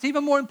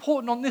even more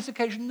important on this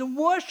occasion than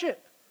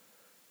worship.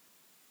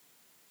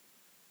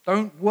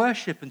 Don't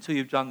worship until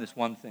you've done this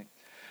one thing.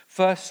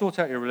 First, sort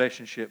out your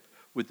relationship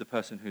with the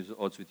person who's at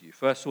odds with you.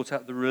 First, sort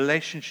out the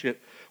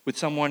relationship with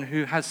someone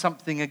who has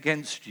something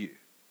against you.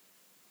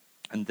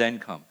 And then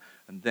come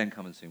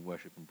and sing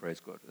worship and praise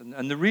God.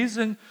 And the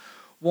reason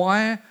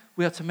why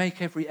we are to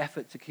make every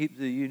effort to keep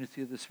the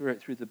unity of the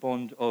Spirit through the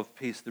bond of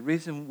peace, the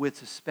reason we're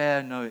to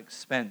spare no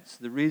expense,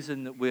 the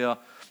reason that we are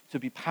to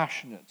be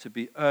passionate, to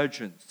be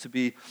urgent, to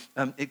be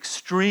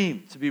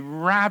extreme, to be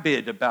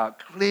rabid about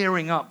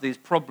clearing up these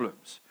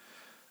problems,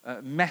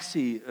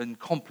 messy and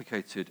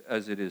complicated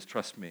as it is,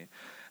 trust me.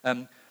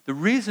 The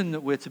reason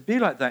that we're to be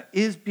like that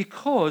is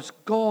because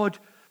God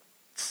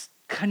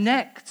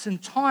connects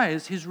and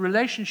ties his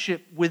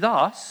relationship with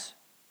us.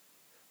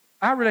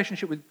 Our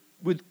relationship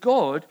with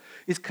God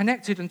is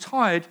connected and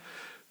tied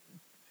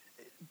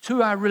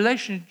to our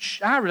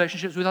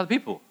relationships with other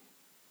people.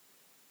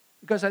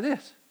 It goes like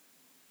this.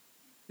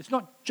 It's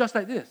not just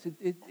like this.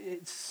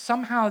 It's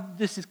somehow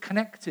this is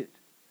connected.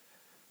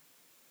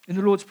 In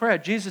the Lord's Prayer,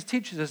 Jesus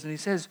teaches us, and he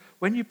says,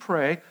 when you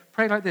pray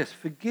like this: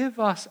 forgive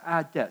us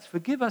our debts,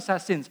 forgive us our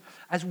sins,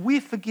 as we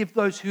forgive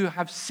those who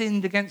have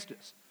sinned against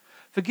us.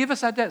 Forgive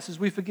us our debts as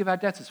we forgive our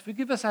debtors.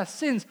 Forgive us our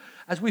sins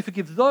as we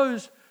forgive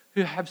those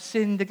who have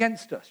sinned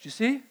against us. Do you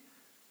see?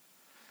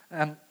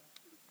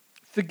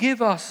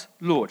 Forgive us,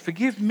 Lord.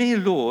 Forgive me,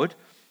 Lord,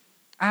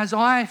 as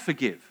I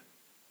forgive,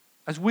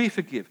 as we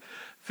forgive.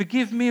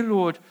 Forgive me,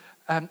 Lord,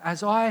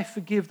 as I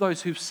forgive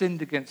those who've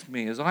sinned against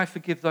me, as I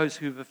forgive those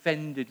who've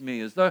offended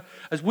me,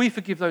 as we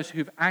forgive those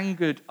who've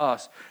angered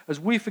us, as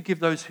we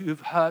forgive those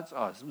who've hurt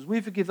us, as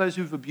we forgive those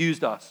who've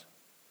abused us.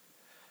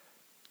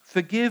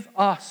 Forgive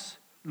us,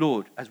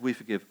 Lord, as we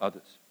forgive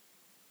others.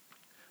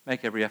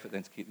 Make every effort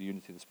then to keep the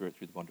unity of the Spirit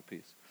through the bond of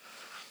peace.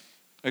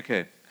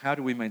 Okay, how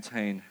do we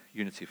maintain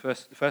unity?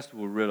 First of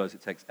all, realize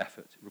it takes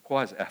effort. It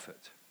requires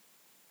effort.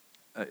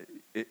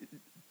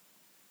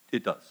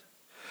 It does.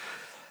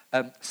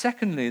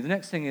 Secondly, the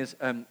next thing is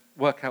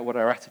work out what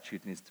our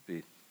attitude needs to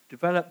be.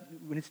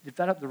 We need to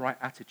develop the right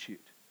attitude.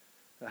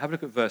 Have a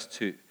look at verse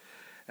 2.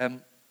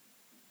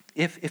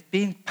 If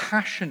being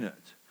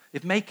passionate,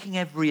 if making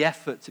every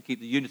effort to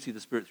keep the unity of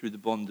the Spirit through the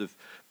bond of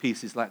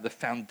peace is like the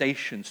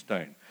foundation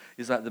stone,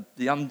 is like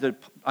the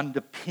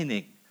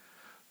underpinning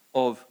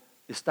of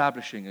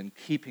establishing and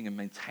keeping and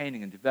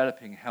maintaining and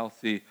developing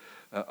healthy,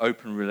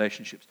 open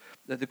relationships.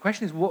 The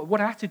question is,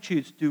 what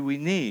attitudes do we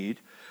need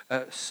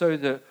so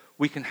that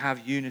we can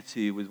have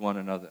unity with one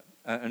another?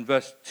 And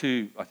verse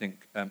 2, I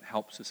think,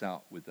 helps us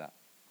out with that.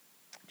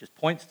 It just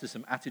points to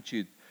some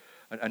attitude,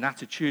 an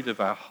attitude of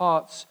our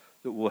hearts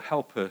that will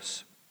help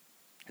us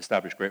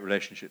establish great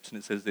relationships. And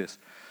it says this: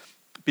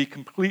 be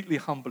completely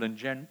humble and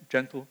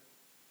gentle,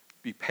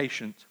 be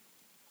patient,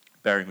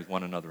 bearing with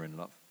one another in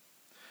love.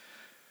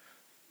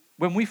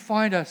 When we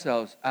find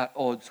ourselves at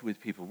odds with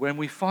people, when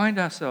we find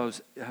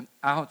ourselves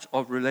out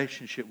of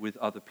relationship with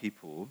other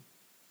people,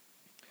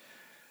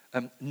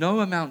 no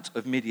amount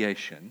of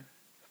mediation,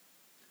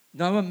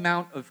 no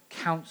amount of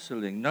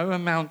counseling, no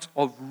amount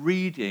of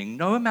reading,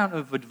 no amount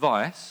of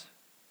advice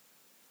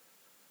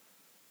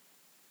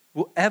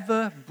will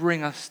ever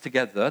bring us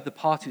together, the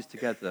parties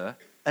together,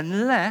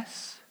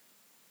 unless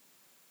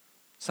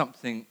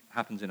something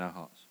happens in our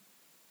hearts.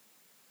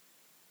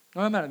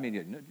 No amount of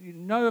media,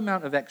 no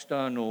amount of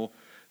external,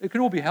 it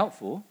can all be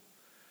helpful,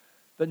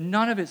 but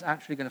none of it's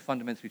actually going to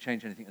fundamentally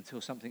change anything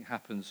until something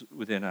happens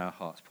within our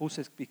hearts. Paul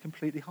says, be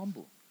completely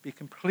humble. Be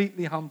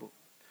completely humble.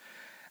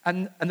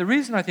 And the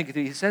reason I think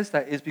he says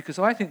that is because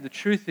I think the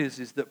truth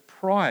is that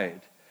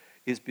pride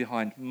is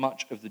behind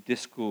much of the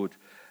discord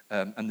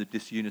and the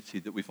disunity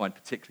that we find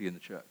particularly in the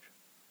church.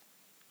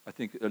 I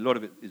think a lot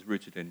of it is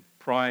rooted in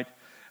pride.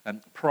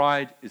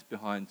 Pride is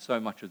behind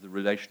so much of the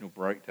relational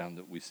breakdown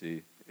that we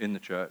see in the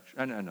church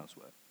and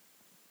elsewhere.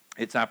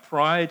 It's our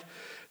pride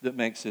that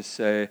makes us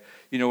say,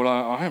 well,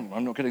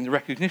 I'm not getting the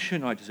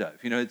recognition I deserve.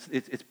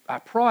 It's our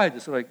pride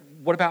that's like,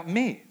 what about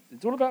me?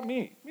 It's all about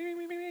me.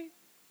 Me.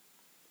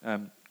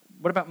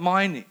 What about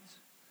my needs?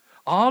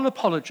 I'll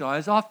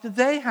apologize after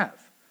they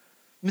have.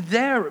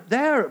 They're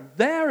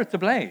to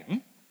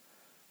blame.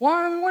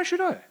 Why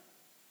should I?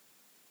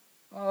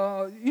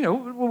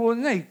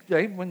 When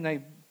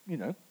they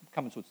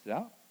come and sort it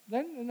out,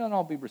 then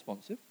I'll be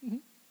responsive. Mm-hmm.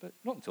 But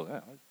not until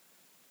then.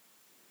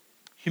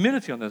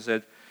 Humility, on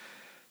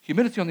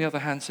the other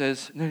hand,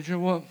 says, no, do you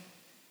know what?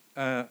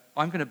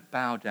 I'm going to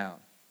bow down.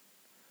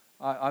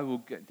 I will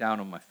get down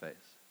on my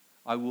face.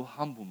 I will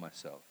humble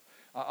myself.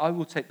 I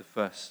will take the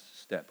first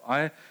step.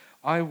 I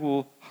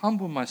will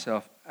humble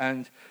myself,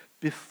 and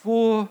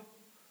before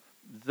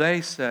they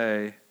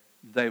say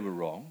they were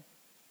wrong,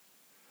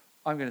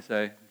 I'm going to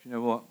say, do you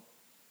know what?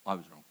 I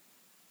was wrong.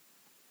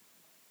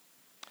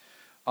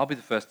 I'll be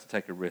the first to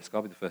take a risk.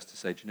 I'll be the first to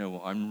say, do you know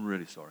what? I'm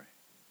really sorry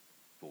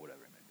for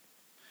whatever it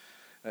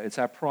may be. It's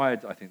our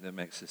pride, I think, that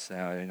makes us say,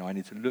 I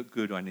need to look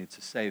good. I need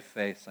to save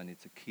face. I need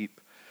to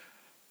keep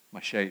my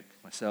shape,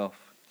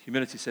 myself.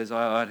 Humility says,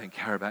 I don't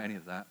care about any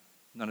of that.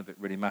 None of it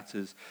really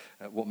matters.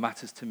 What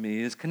matters to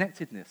me is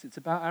connectedness. It's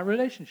about our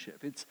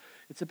relationship. It's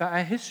about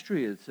our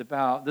history. It's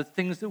about the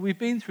things that we've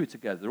been through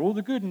together, all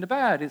the good and the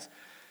bad.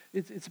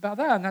 It's about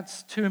that, and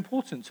that's too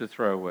important to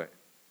throw away.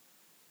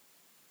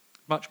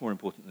 Much more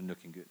important than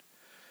looking good.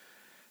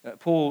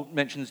 Paul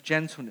mentions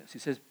gentleness. He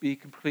says, be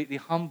completely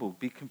humble,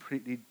 be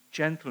completely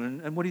gentle.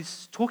 And what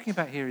he's talking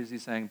about here is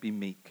he's saying, be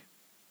meek.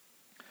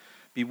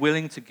 Be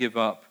willing to give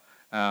up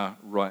our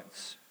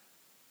rights.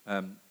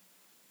 And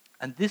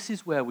this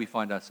is where we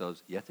find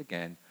ourselves, yet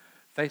again,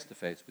 face to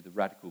face with the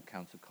radical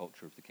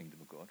counterculture of the kingdom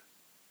of God.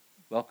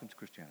 Welcome to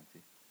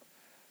Christianity.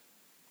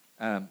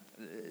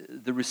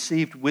 The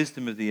received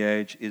wisdom of the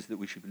age is that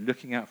we should be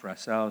looking out for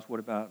ourselves. What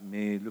about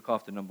me? Look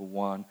after number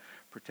one.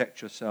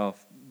 Protect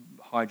yourself.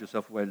 Hide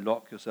yourself away.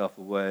 Lock yourself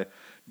away.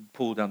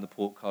 Pull down the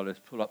portcullis.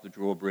 Pull up the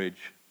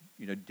drawbridge.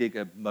 Dig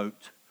a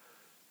moat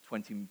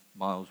 20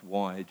 miles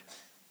wide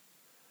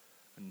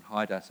and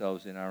hide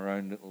ourselves in our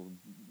own little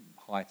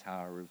high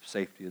tower of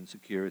safety and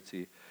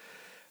security.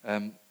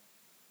 The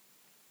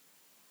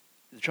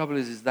trouble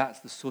is that's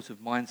the sort of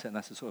mindset and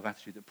that's the sort of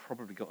attitude that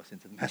probably got us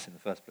into the mess in the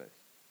first place.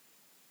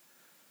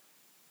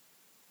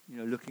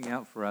 Looking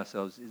out for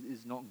ourselves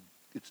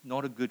it's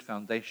not a good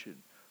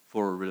foundation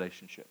for a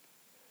relationship.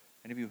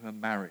 Any of you who are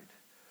married,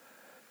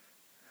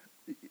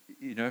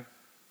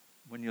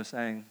 when you're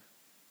saying,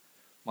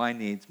 my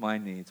needs,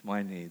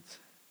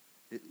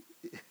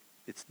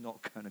 it's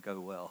not going to go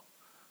well.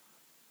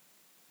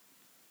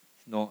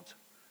 It's not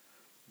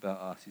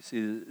about us. You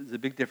see, there's a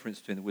big difference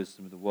between the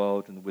wisdom of the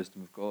world and the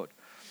wisdom of God.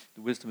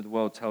 The wisdom of the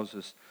world tells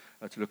us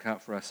to look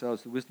out for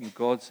ourselves. The wisdom of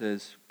God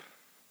says,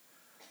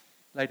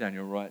 lay down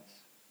your rights.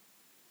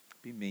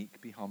 Be meek,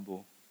 be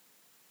humble.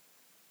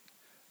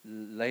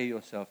 Lay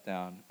yourself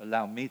down.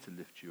 Allow me to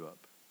lift you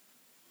up.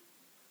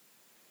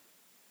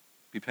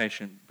 Be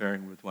patient,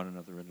 bearing with one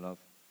another in love.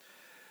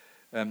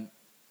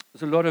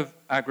 There's a lot of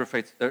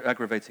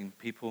aggravating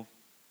people.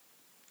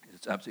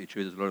 It's absolutely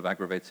true. There's a lot of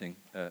aggravating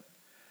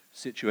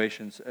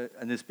situations.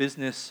 And this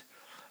business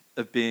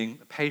of being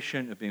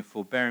patient, of being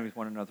forbearing with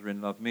one another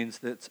in love means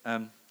that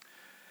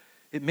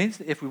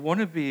if we want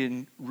to be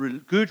in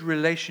good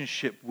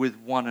relationship with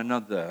one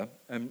another,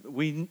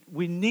 we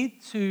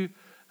need to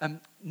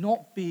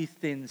not be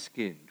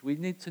thin-skinned. We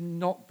need to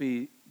not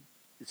be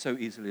so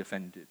easily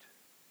offended.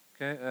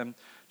 Okay, I'm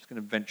just going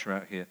to venture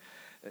out here.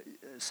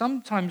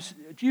 Sometimes,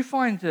 do you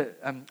find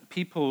that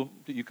people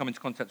that you come into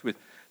contact with,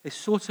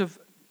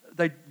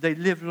 they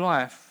live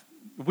life,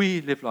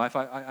 we live life,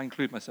 I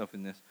include myself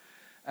in this,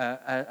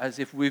 as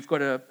if we've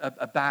got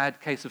a bad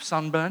case of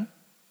sunburn?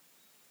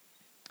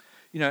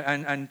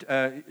 And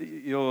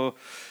you're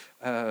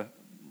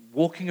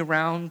walking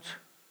around,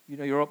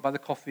 you're up by the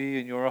coffee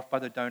and you're off by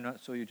the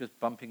donuts or you're just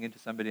bumping into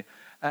somebody.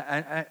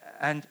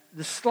 And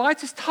the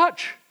slightest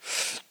touch,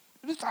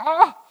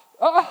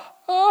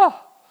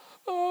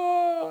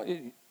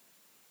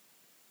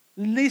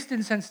 least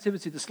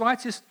insensitivity, the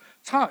slightest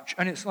touch,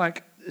 and it's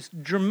like this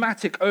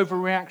dramatic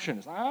overreaction.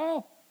 It's like,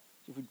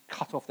 as if we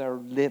cut off their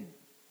limb.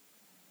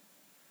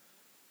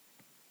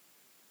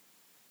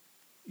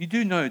 You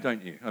do know,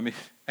 don't you? I mean,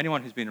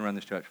 anyone who's been around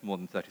this church for more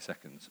than 30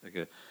 seconds,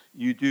 okay,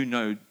 you do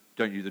know,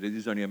 don't you, that it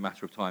is only a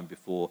matter of time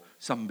before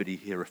somebody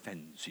here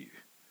offends you,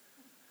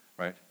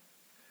 right?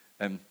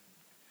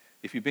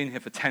 If you've been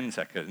here for 10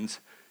 seconds,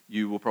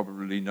 you will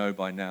probably know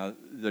by now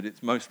that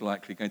it's most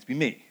likely going to be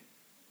me.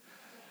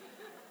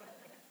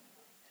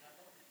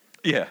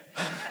 Yeah.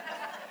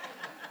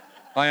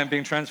 I am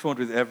being transformed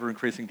with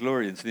ever-increasing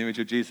glory into the image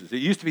of Jesus. It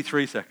used to be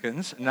 3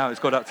 seconds, and now it's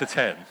got up to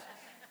 10.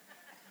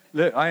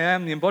 Look, I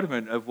am the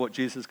embodiment of what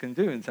Jesus can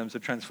do in terms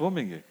of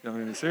transforming you. I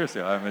mean,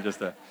 seriously, I am just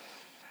there.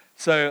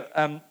 So,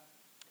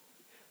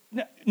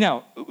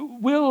 now,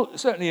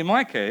 certainly in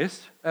my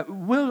case,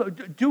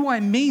 do I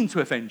mean to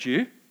offend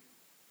you?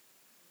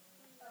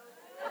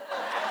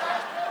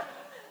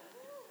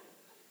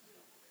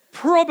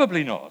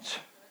 Probably not.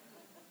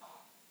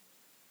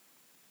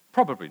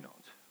 Probably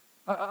not.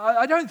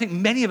 I don't think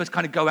many of us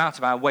kind of go out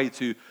of our way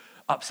to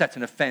upset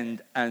and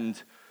offend,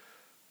 and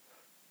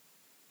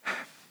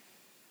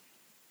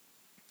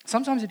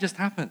sometimes it just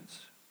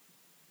happens.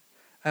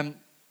 In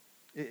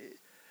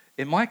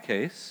my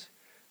case,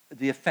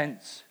 the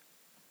offense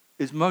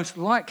is most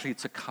likely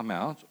to come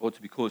out or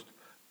to be caused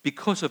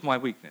because of my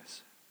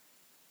weakness.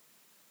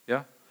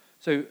 Yeah?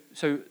 So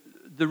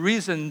the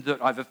reason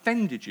that I've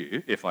offended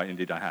you, if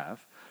indeed I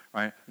have,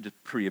 right?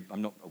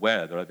 I'm not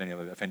aware that I've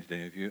ever offended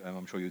any of you.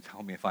 I'm sure you'll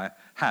tell me if I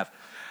have.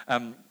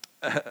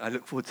 I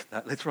look forward to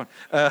that later on.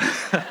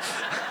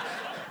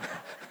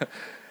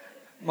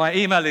 My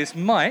email is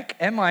Mike,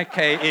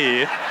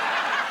 M-I-K-E,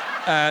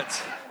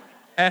 at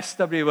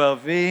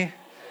swlv.org.uk.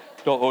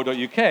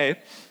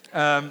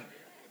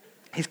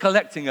 He's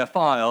collecting a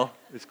file.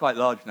 It's quite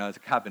large now. It's a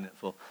cabinet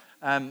full.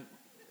 What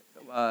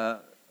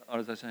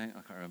was I saying?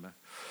 I can't remember.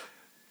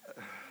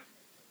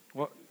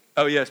 What?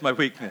 Oh, yes, my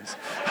weakness.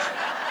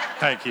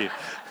 Thank you.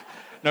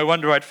 No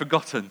wonder I'd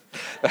forgotten.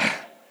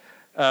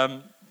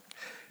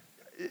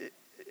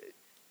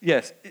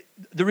 Yes,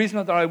 the reason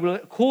that I will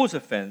cause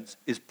offense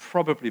is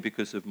probably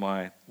because of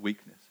my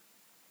weakness.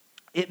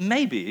 It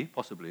may be,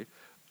 possibly,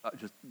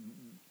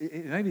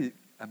 it may be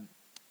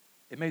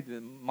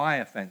that my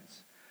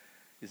offense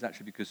is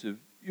actually because of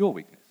your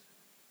weakness.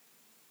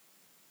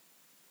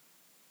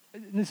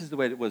 And this is the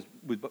way it was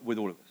with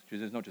all of us.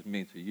 It's not just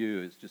me to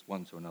you, it's just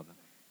one to another.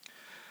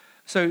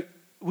 So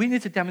we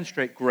need to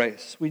demonstrate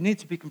grace. We need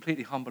to be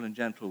completely humble and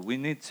gentle. We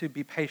need to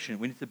be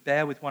patient. We need to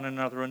bear with one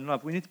another in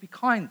love. We need to be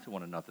kind to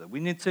one another. We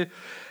need to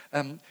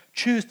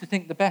choose to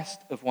think the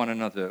best of one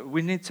another.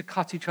 We need to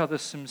cut each other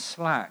some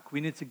slack.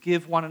 We need to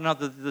give one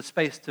another the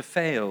space to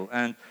fail,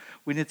 and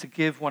we need to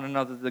give one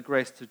another the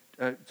grace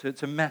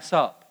to mess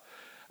up.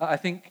 I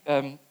think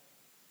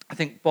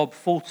Bob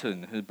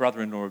Fulton, who's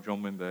brother-in-law of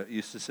John Wimber,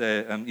 used to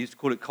say, used to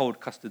call it cold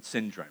custard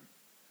syndrome.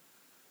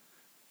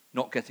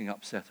 Not getting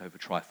upset over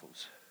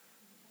trifles.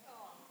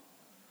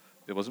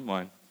 It wasn't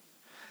mine.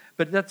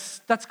 But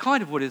that's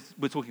kind of what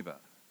we're talking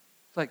about.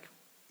 It's like,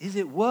 is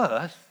it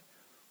worth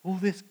all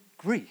this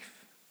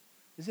grief?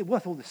 Is it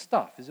worth all this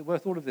stuff? Is it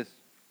worth all of this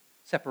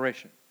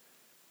separation?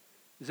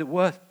 Is it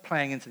worth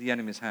playing into the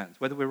enemy's hands,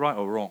 whether we're right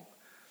or wrong,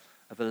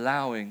 of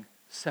allowing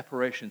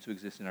separation to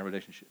exist in our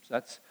relationships?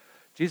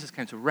 Jesus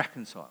came to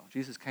reconcile.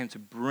 Jesus came to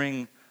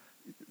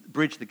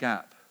bridge the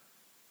gap.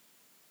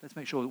 Let's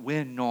make sure that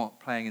we're not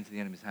playing into the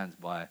enemy's hands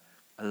by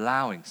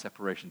allowing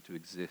separation to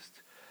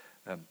exist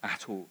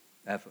at all,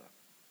 ever.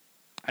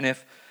 And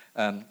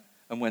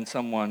when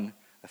someone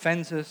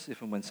offends us,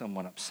 if and when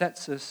someone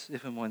upsets us,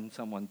 if and when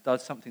someone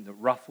does something that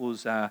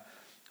ruffles our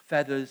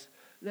feathers,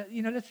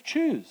 let's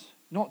choose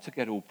not to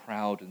get all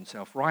proud and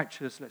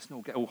self-righteous. Let's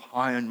not get all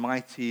high and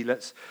mighty.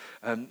 Let's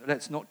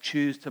not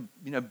choose to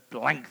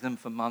blank them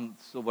for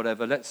months or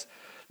whatever. Let's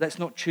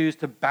not choose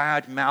to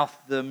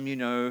bad-mouth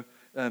them,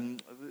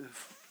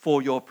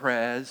 for your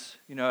prayers.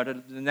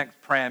 At the next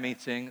prayer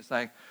meeting, it's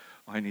like,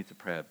 I need to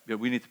pray.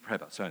 We need to pray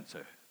about so-and-so.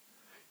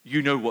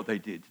 You know what they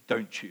did,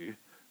 don't you?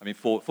 I mean,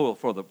 for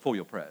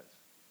your prayers.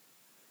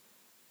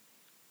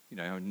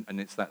 And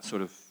it's that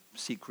sort of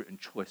secret and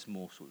choice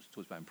morsels. It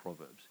talks about in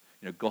Proverbs.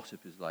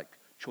 Gossip is like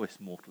choice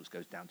mortals,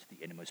 goes down to the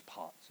innermost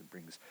parts and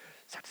brings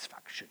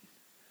satisfaction.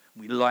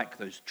 We like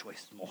those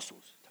choice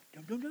morsels.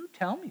 Don't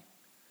tell me.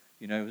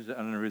 As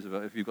Eleanor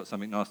Roosevelt, if you've got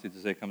something nasty to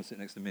say, come and sit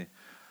next to me.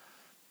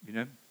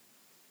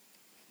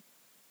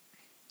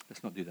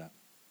 Let's not do that.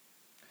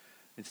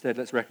 Instead,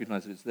 let's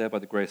recognize that it's there by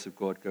the grace of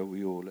God go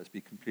we all. Let's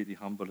be completely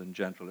humble and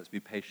gentle. Let's be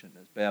patient.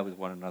 Let's bear with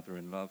one another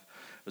in love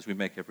as we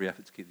make every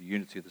effort to keep the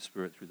unity of the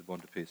Spirit through the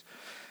bond of peace.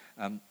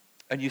 And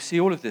you see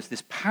all of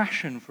this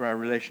passion for our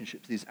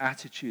relationships, these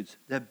attitudes,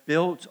 they're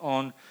built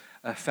on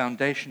a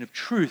foundation of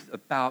truth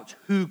about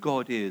who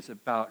God is,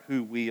 about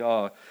who we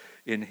are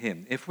in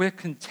Him. If we're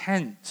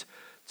content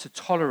to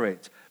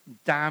tolerate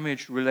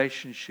damaged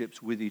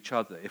relationships with each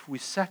other, if we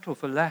settle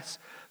for less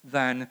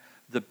than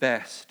the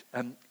best,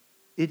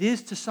 it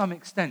is to some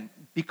extent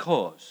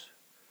because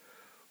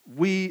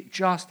we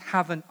just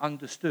haven't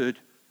understood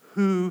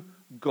who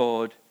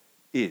God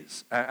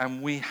is.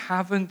 And we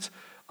haven't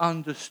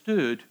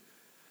understood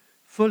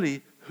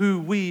fully who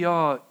we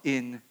are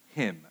in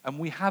Him. And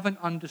we haven't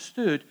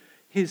understood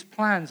His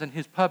plans and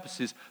His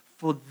purposes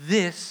for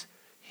this,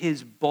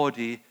 His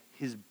body,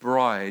 His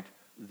bride,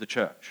 the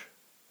church.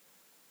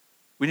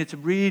 We need to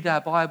read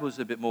our Bibles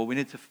a bit more. We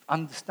need to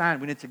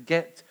understand. We need to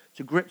get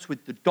to grips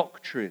with the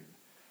doctrine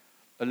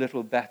a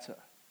little better,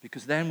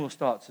 because then we'll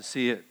start to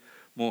see it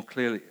more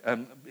clearly.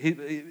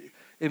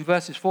 In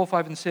verses 4,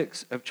 5, and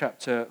 6 of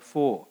chapter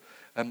 4,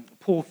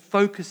 Paul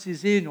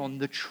focuses in on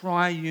the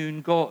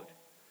triune God.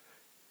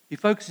 He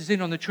focuses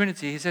in on the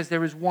Trinity. He says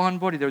there is one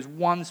body, there is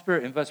one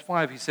Spirit. In verse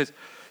 5,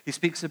 he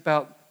speaks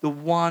about the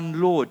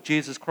one Lord,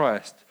 Jesus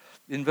Christ.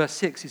 In verse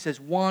 6, he says,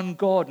 one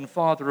God and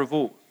Father of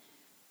all.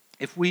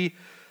 If we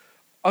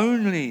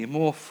only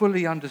more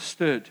fully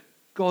understood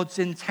God's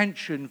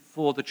intention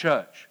for the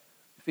church,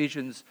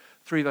 Ephesians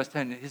 3 verse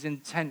 10, His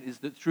intent is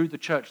that through the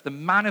church, the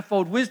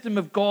manifold wisdom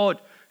of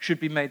God should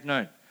be made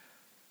known.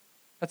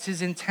 That's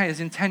His intent. His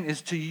intent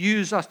is to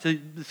use us,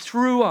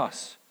 through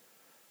us.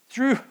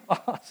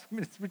 I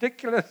mean, it's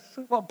ridiculous.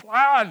 What a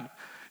plan.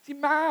 Is he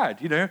mad,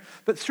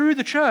 But through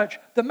the church,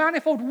 the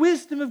manifold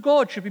wisdom of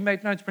God should be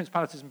made known to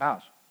principalities and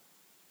powers.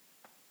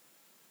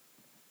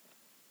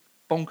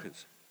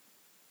 Bonkers.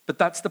 But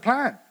that's the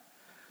plan.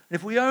 And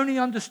if we only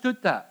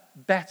understood that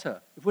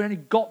better, if we only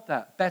got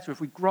that better, if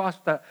we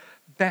grasped that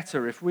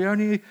better, if we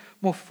only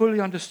more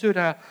fully understood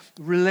our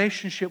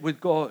relationship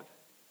with God,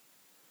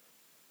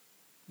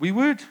 we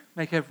would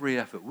make every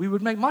effort. We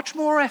would make much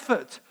more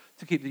effort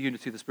to keep the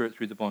unity of the Spirit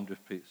through the bond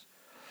of peace.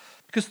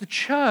 Because the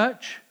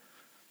church,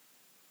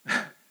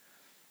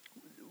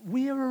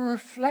 we are a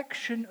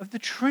reflection of the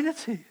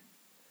Trinity.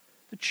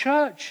 The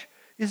church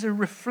is a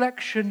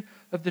reflection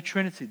of the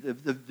Trinity,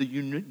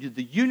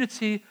 the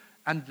unity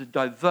and the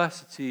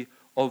diversity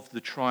of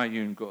the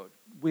triune God.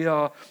 We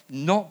are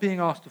not being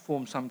asked to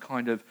form some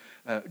kind of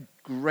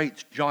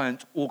great,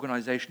 giant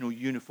organizational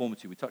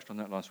uniformity. We touched on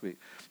that last week.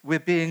 We're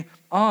being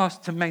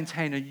asked to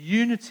maintain a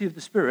unity of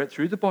the Spirit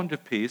through the bond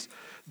of peace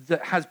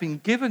that has been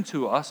given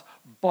to us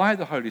by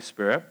the Holy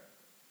Spirit.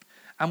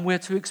 And we're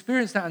to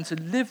experience that and to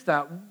live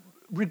that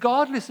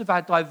regardless of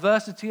our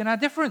diversity and our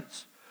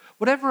difference.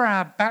 Whatever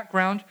our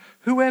background,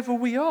 whoever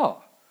we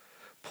are.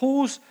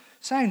 Paul's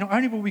saying not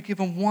only were we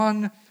given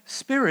one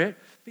Spirit,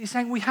 but he's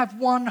saying we have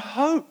one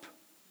hope.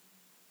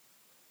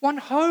 One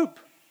hope.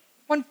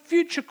 One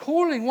future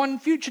calling. One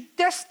future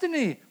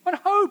destiny. One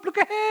hope. Look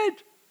ahead.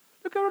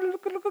 Look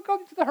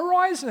into the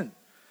horizon.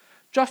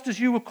 Just as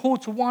you were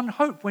called to one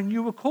hope when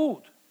you were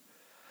called.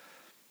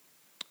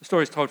 A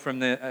story is told from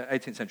the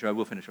 18th century. I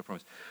will finish, I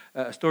promise.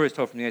 A story is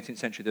told from the 18th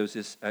century. There was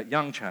this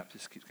young chap,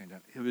 this keeps going down,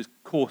 who was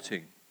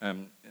courting,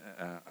 I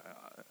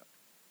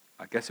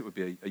guess it would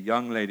be a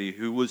young lady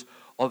who was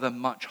of a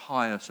much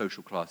higher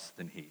social class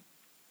than he.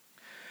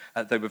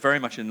 They were very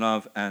much in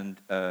love, and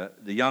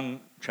the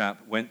young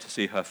chap went to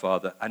see her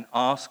father and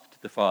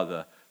asked the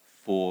father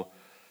for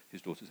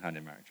his daughter's hand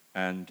in marriage.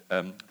 And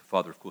the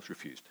father, of course,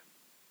 refused.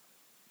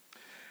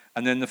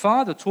 And then the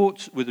father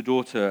talked with the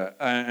daughter,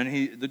 and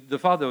the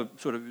father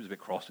sort of was a bit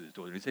cross with his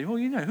daughter. He'd say, well,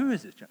 who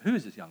is this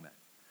young man?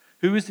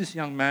 Who is this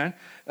young man,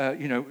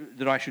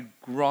 that I should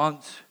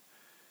grant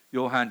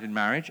your hand in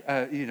marriage?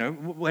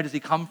 Where does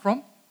he come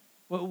from?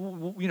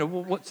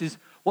 What's his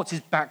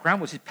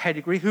background? What's his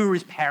pedigree? Who are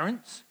his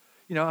parents?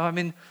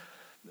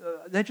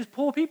 They're just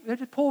poor people. They're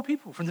just poor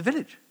people from the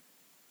village.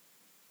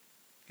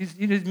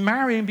 He's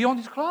marrying beyond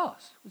his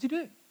class. What's he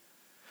doing?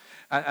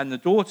 And the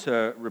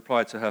daughter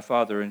replied to her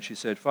father, and she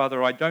said,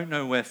 Father, I don't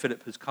know where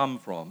Philip has come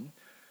from,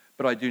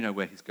 but I do know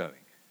where he's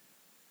going.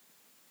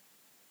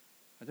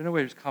 I don't know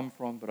where he's come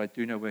from, but I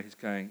do know where he's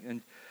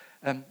going.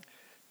 And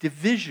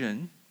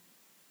division,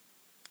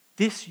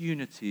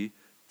 disunity,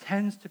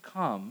 tends to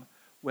come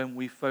when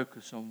we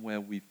focus on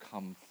where we've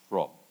come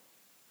from.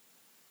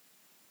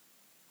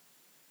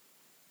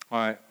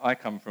 I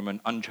come from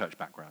an unchurched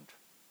background.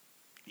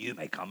 You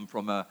may come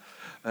from a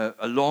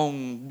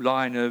long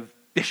line of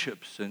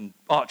bishops and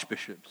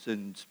archbishops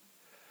and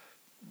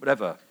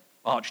whatever,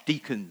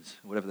 archdeacons,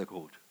 whatever they're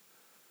called.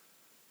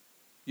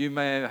 You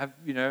may have,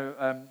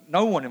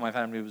 no one in my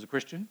family was a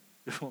Christian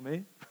before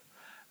me.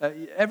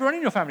 Everyone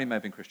in your family may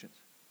have been Christians.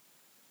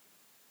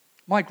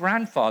 My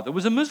grandfather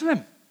was a Muslim,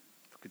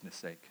 for goodness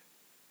sake.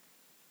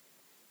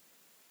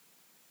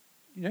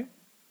 You may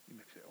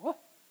say, what?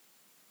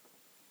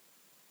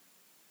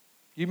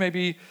 You may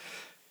be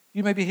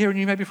here and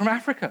you may be from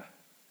Africa.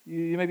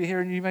 You may be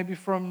here and you may be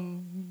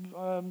from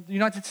the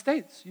United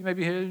States. You may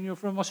be here and you're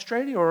from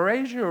Australia or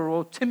Asia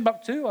or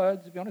Timbuktu.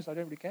 To be honest, I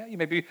don't really care. You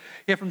may be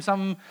here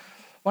from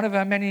one of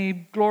our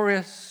many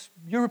glorious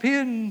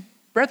European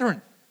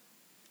brethren.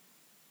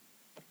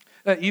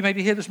 You may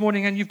be here this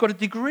morning and you've got a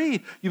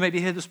degree. You may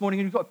be here this morning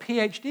and you've got a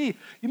PhD.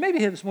 You may be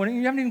here this morning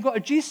and you haven't even got a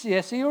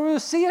GCSE or a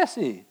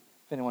CSE,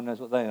 if anyone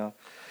knows what they are.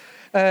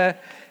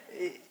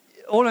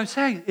 All I'm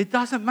saying, it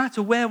doesn't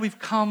matter where we've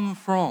come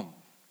from.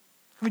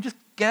 Can we just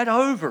get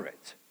over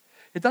it?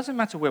 It doesn't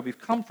matter where we've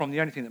come from. The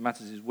only thing that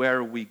matters is where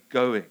are we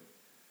going?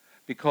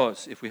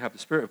 Because if we have the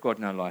Spirit of God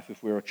in our life,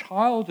 if we're a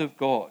child of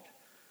God,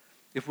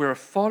 if we're a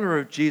follower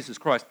of Jesus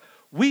Christ,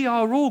 we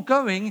are all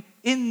going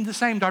in the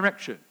same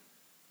direction.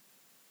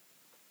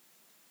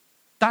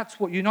 That's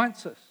what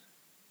unites us.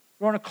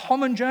 We're on a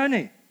common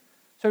journey.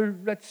 So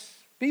let's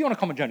be on a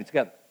common journey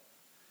together.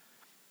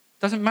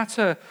 Doesn't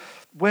matter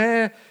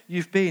where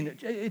you've been.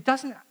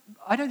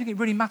 I don't think it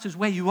really matters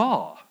where you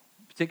are,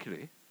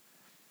 particularly.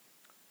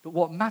 But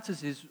what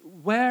matters is,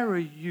 where are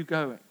you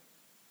going?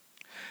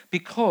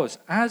 Because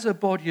as a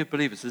body of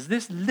believers, as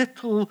this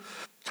little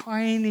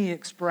tiny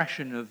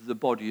expression of the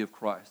body of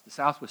Christ, the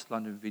Southwest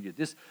London Vineyard,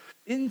 this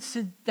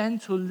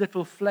incidental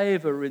little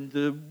flavor in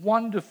the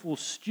wonderful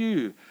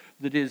stew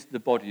that is the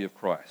body of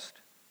Christ,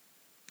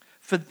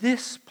 for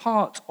this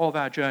part of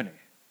our journey,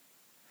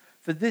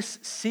 for this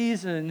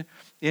season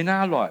in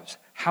our lives,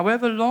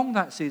 however long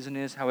that season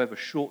is, however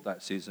short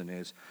that season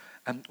is,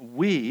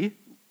 we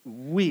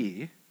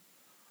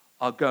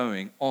are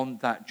going on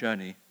that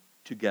journey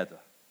together.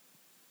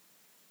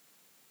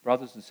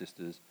 Brothers and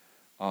sisters,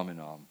 arm in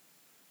arm,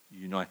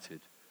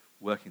 united,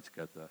 working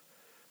together,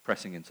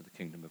 pressing into the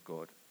kingdom of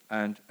God.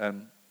 And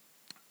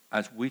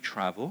as we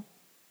travel,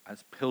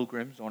 as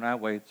pilgrims on our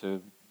way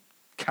to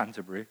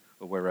Canterbury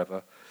or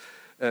wherever,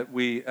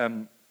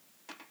 we're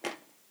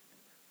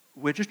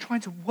just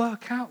trying to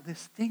work out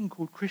this thing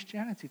called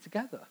Christianity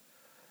together.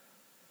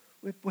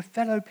 We're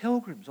fellow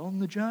pilgrims on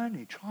the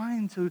journey,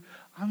 trying to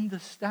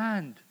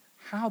understand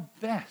how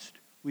best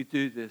we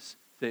do this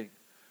thing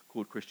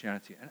called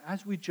Christianity. And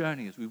as we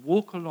journey, as we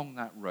walk along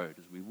that road,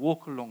 as we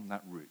walk along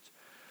that route,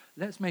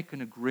 let's make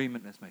an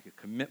agreement, let's make a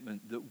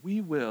commitment that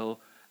we will,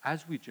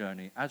 as we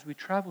journey, as we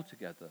travel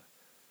together,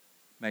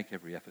 make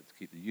every effort to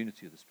keep the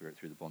unity of the Spirit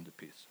through the bond of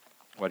peace.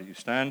 Why don't you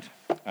stand,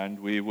 and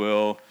we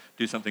will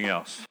do something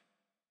else.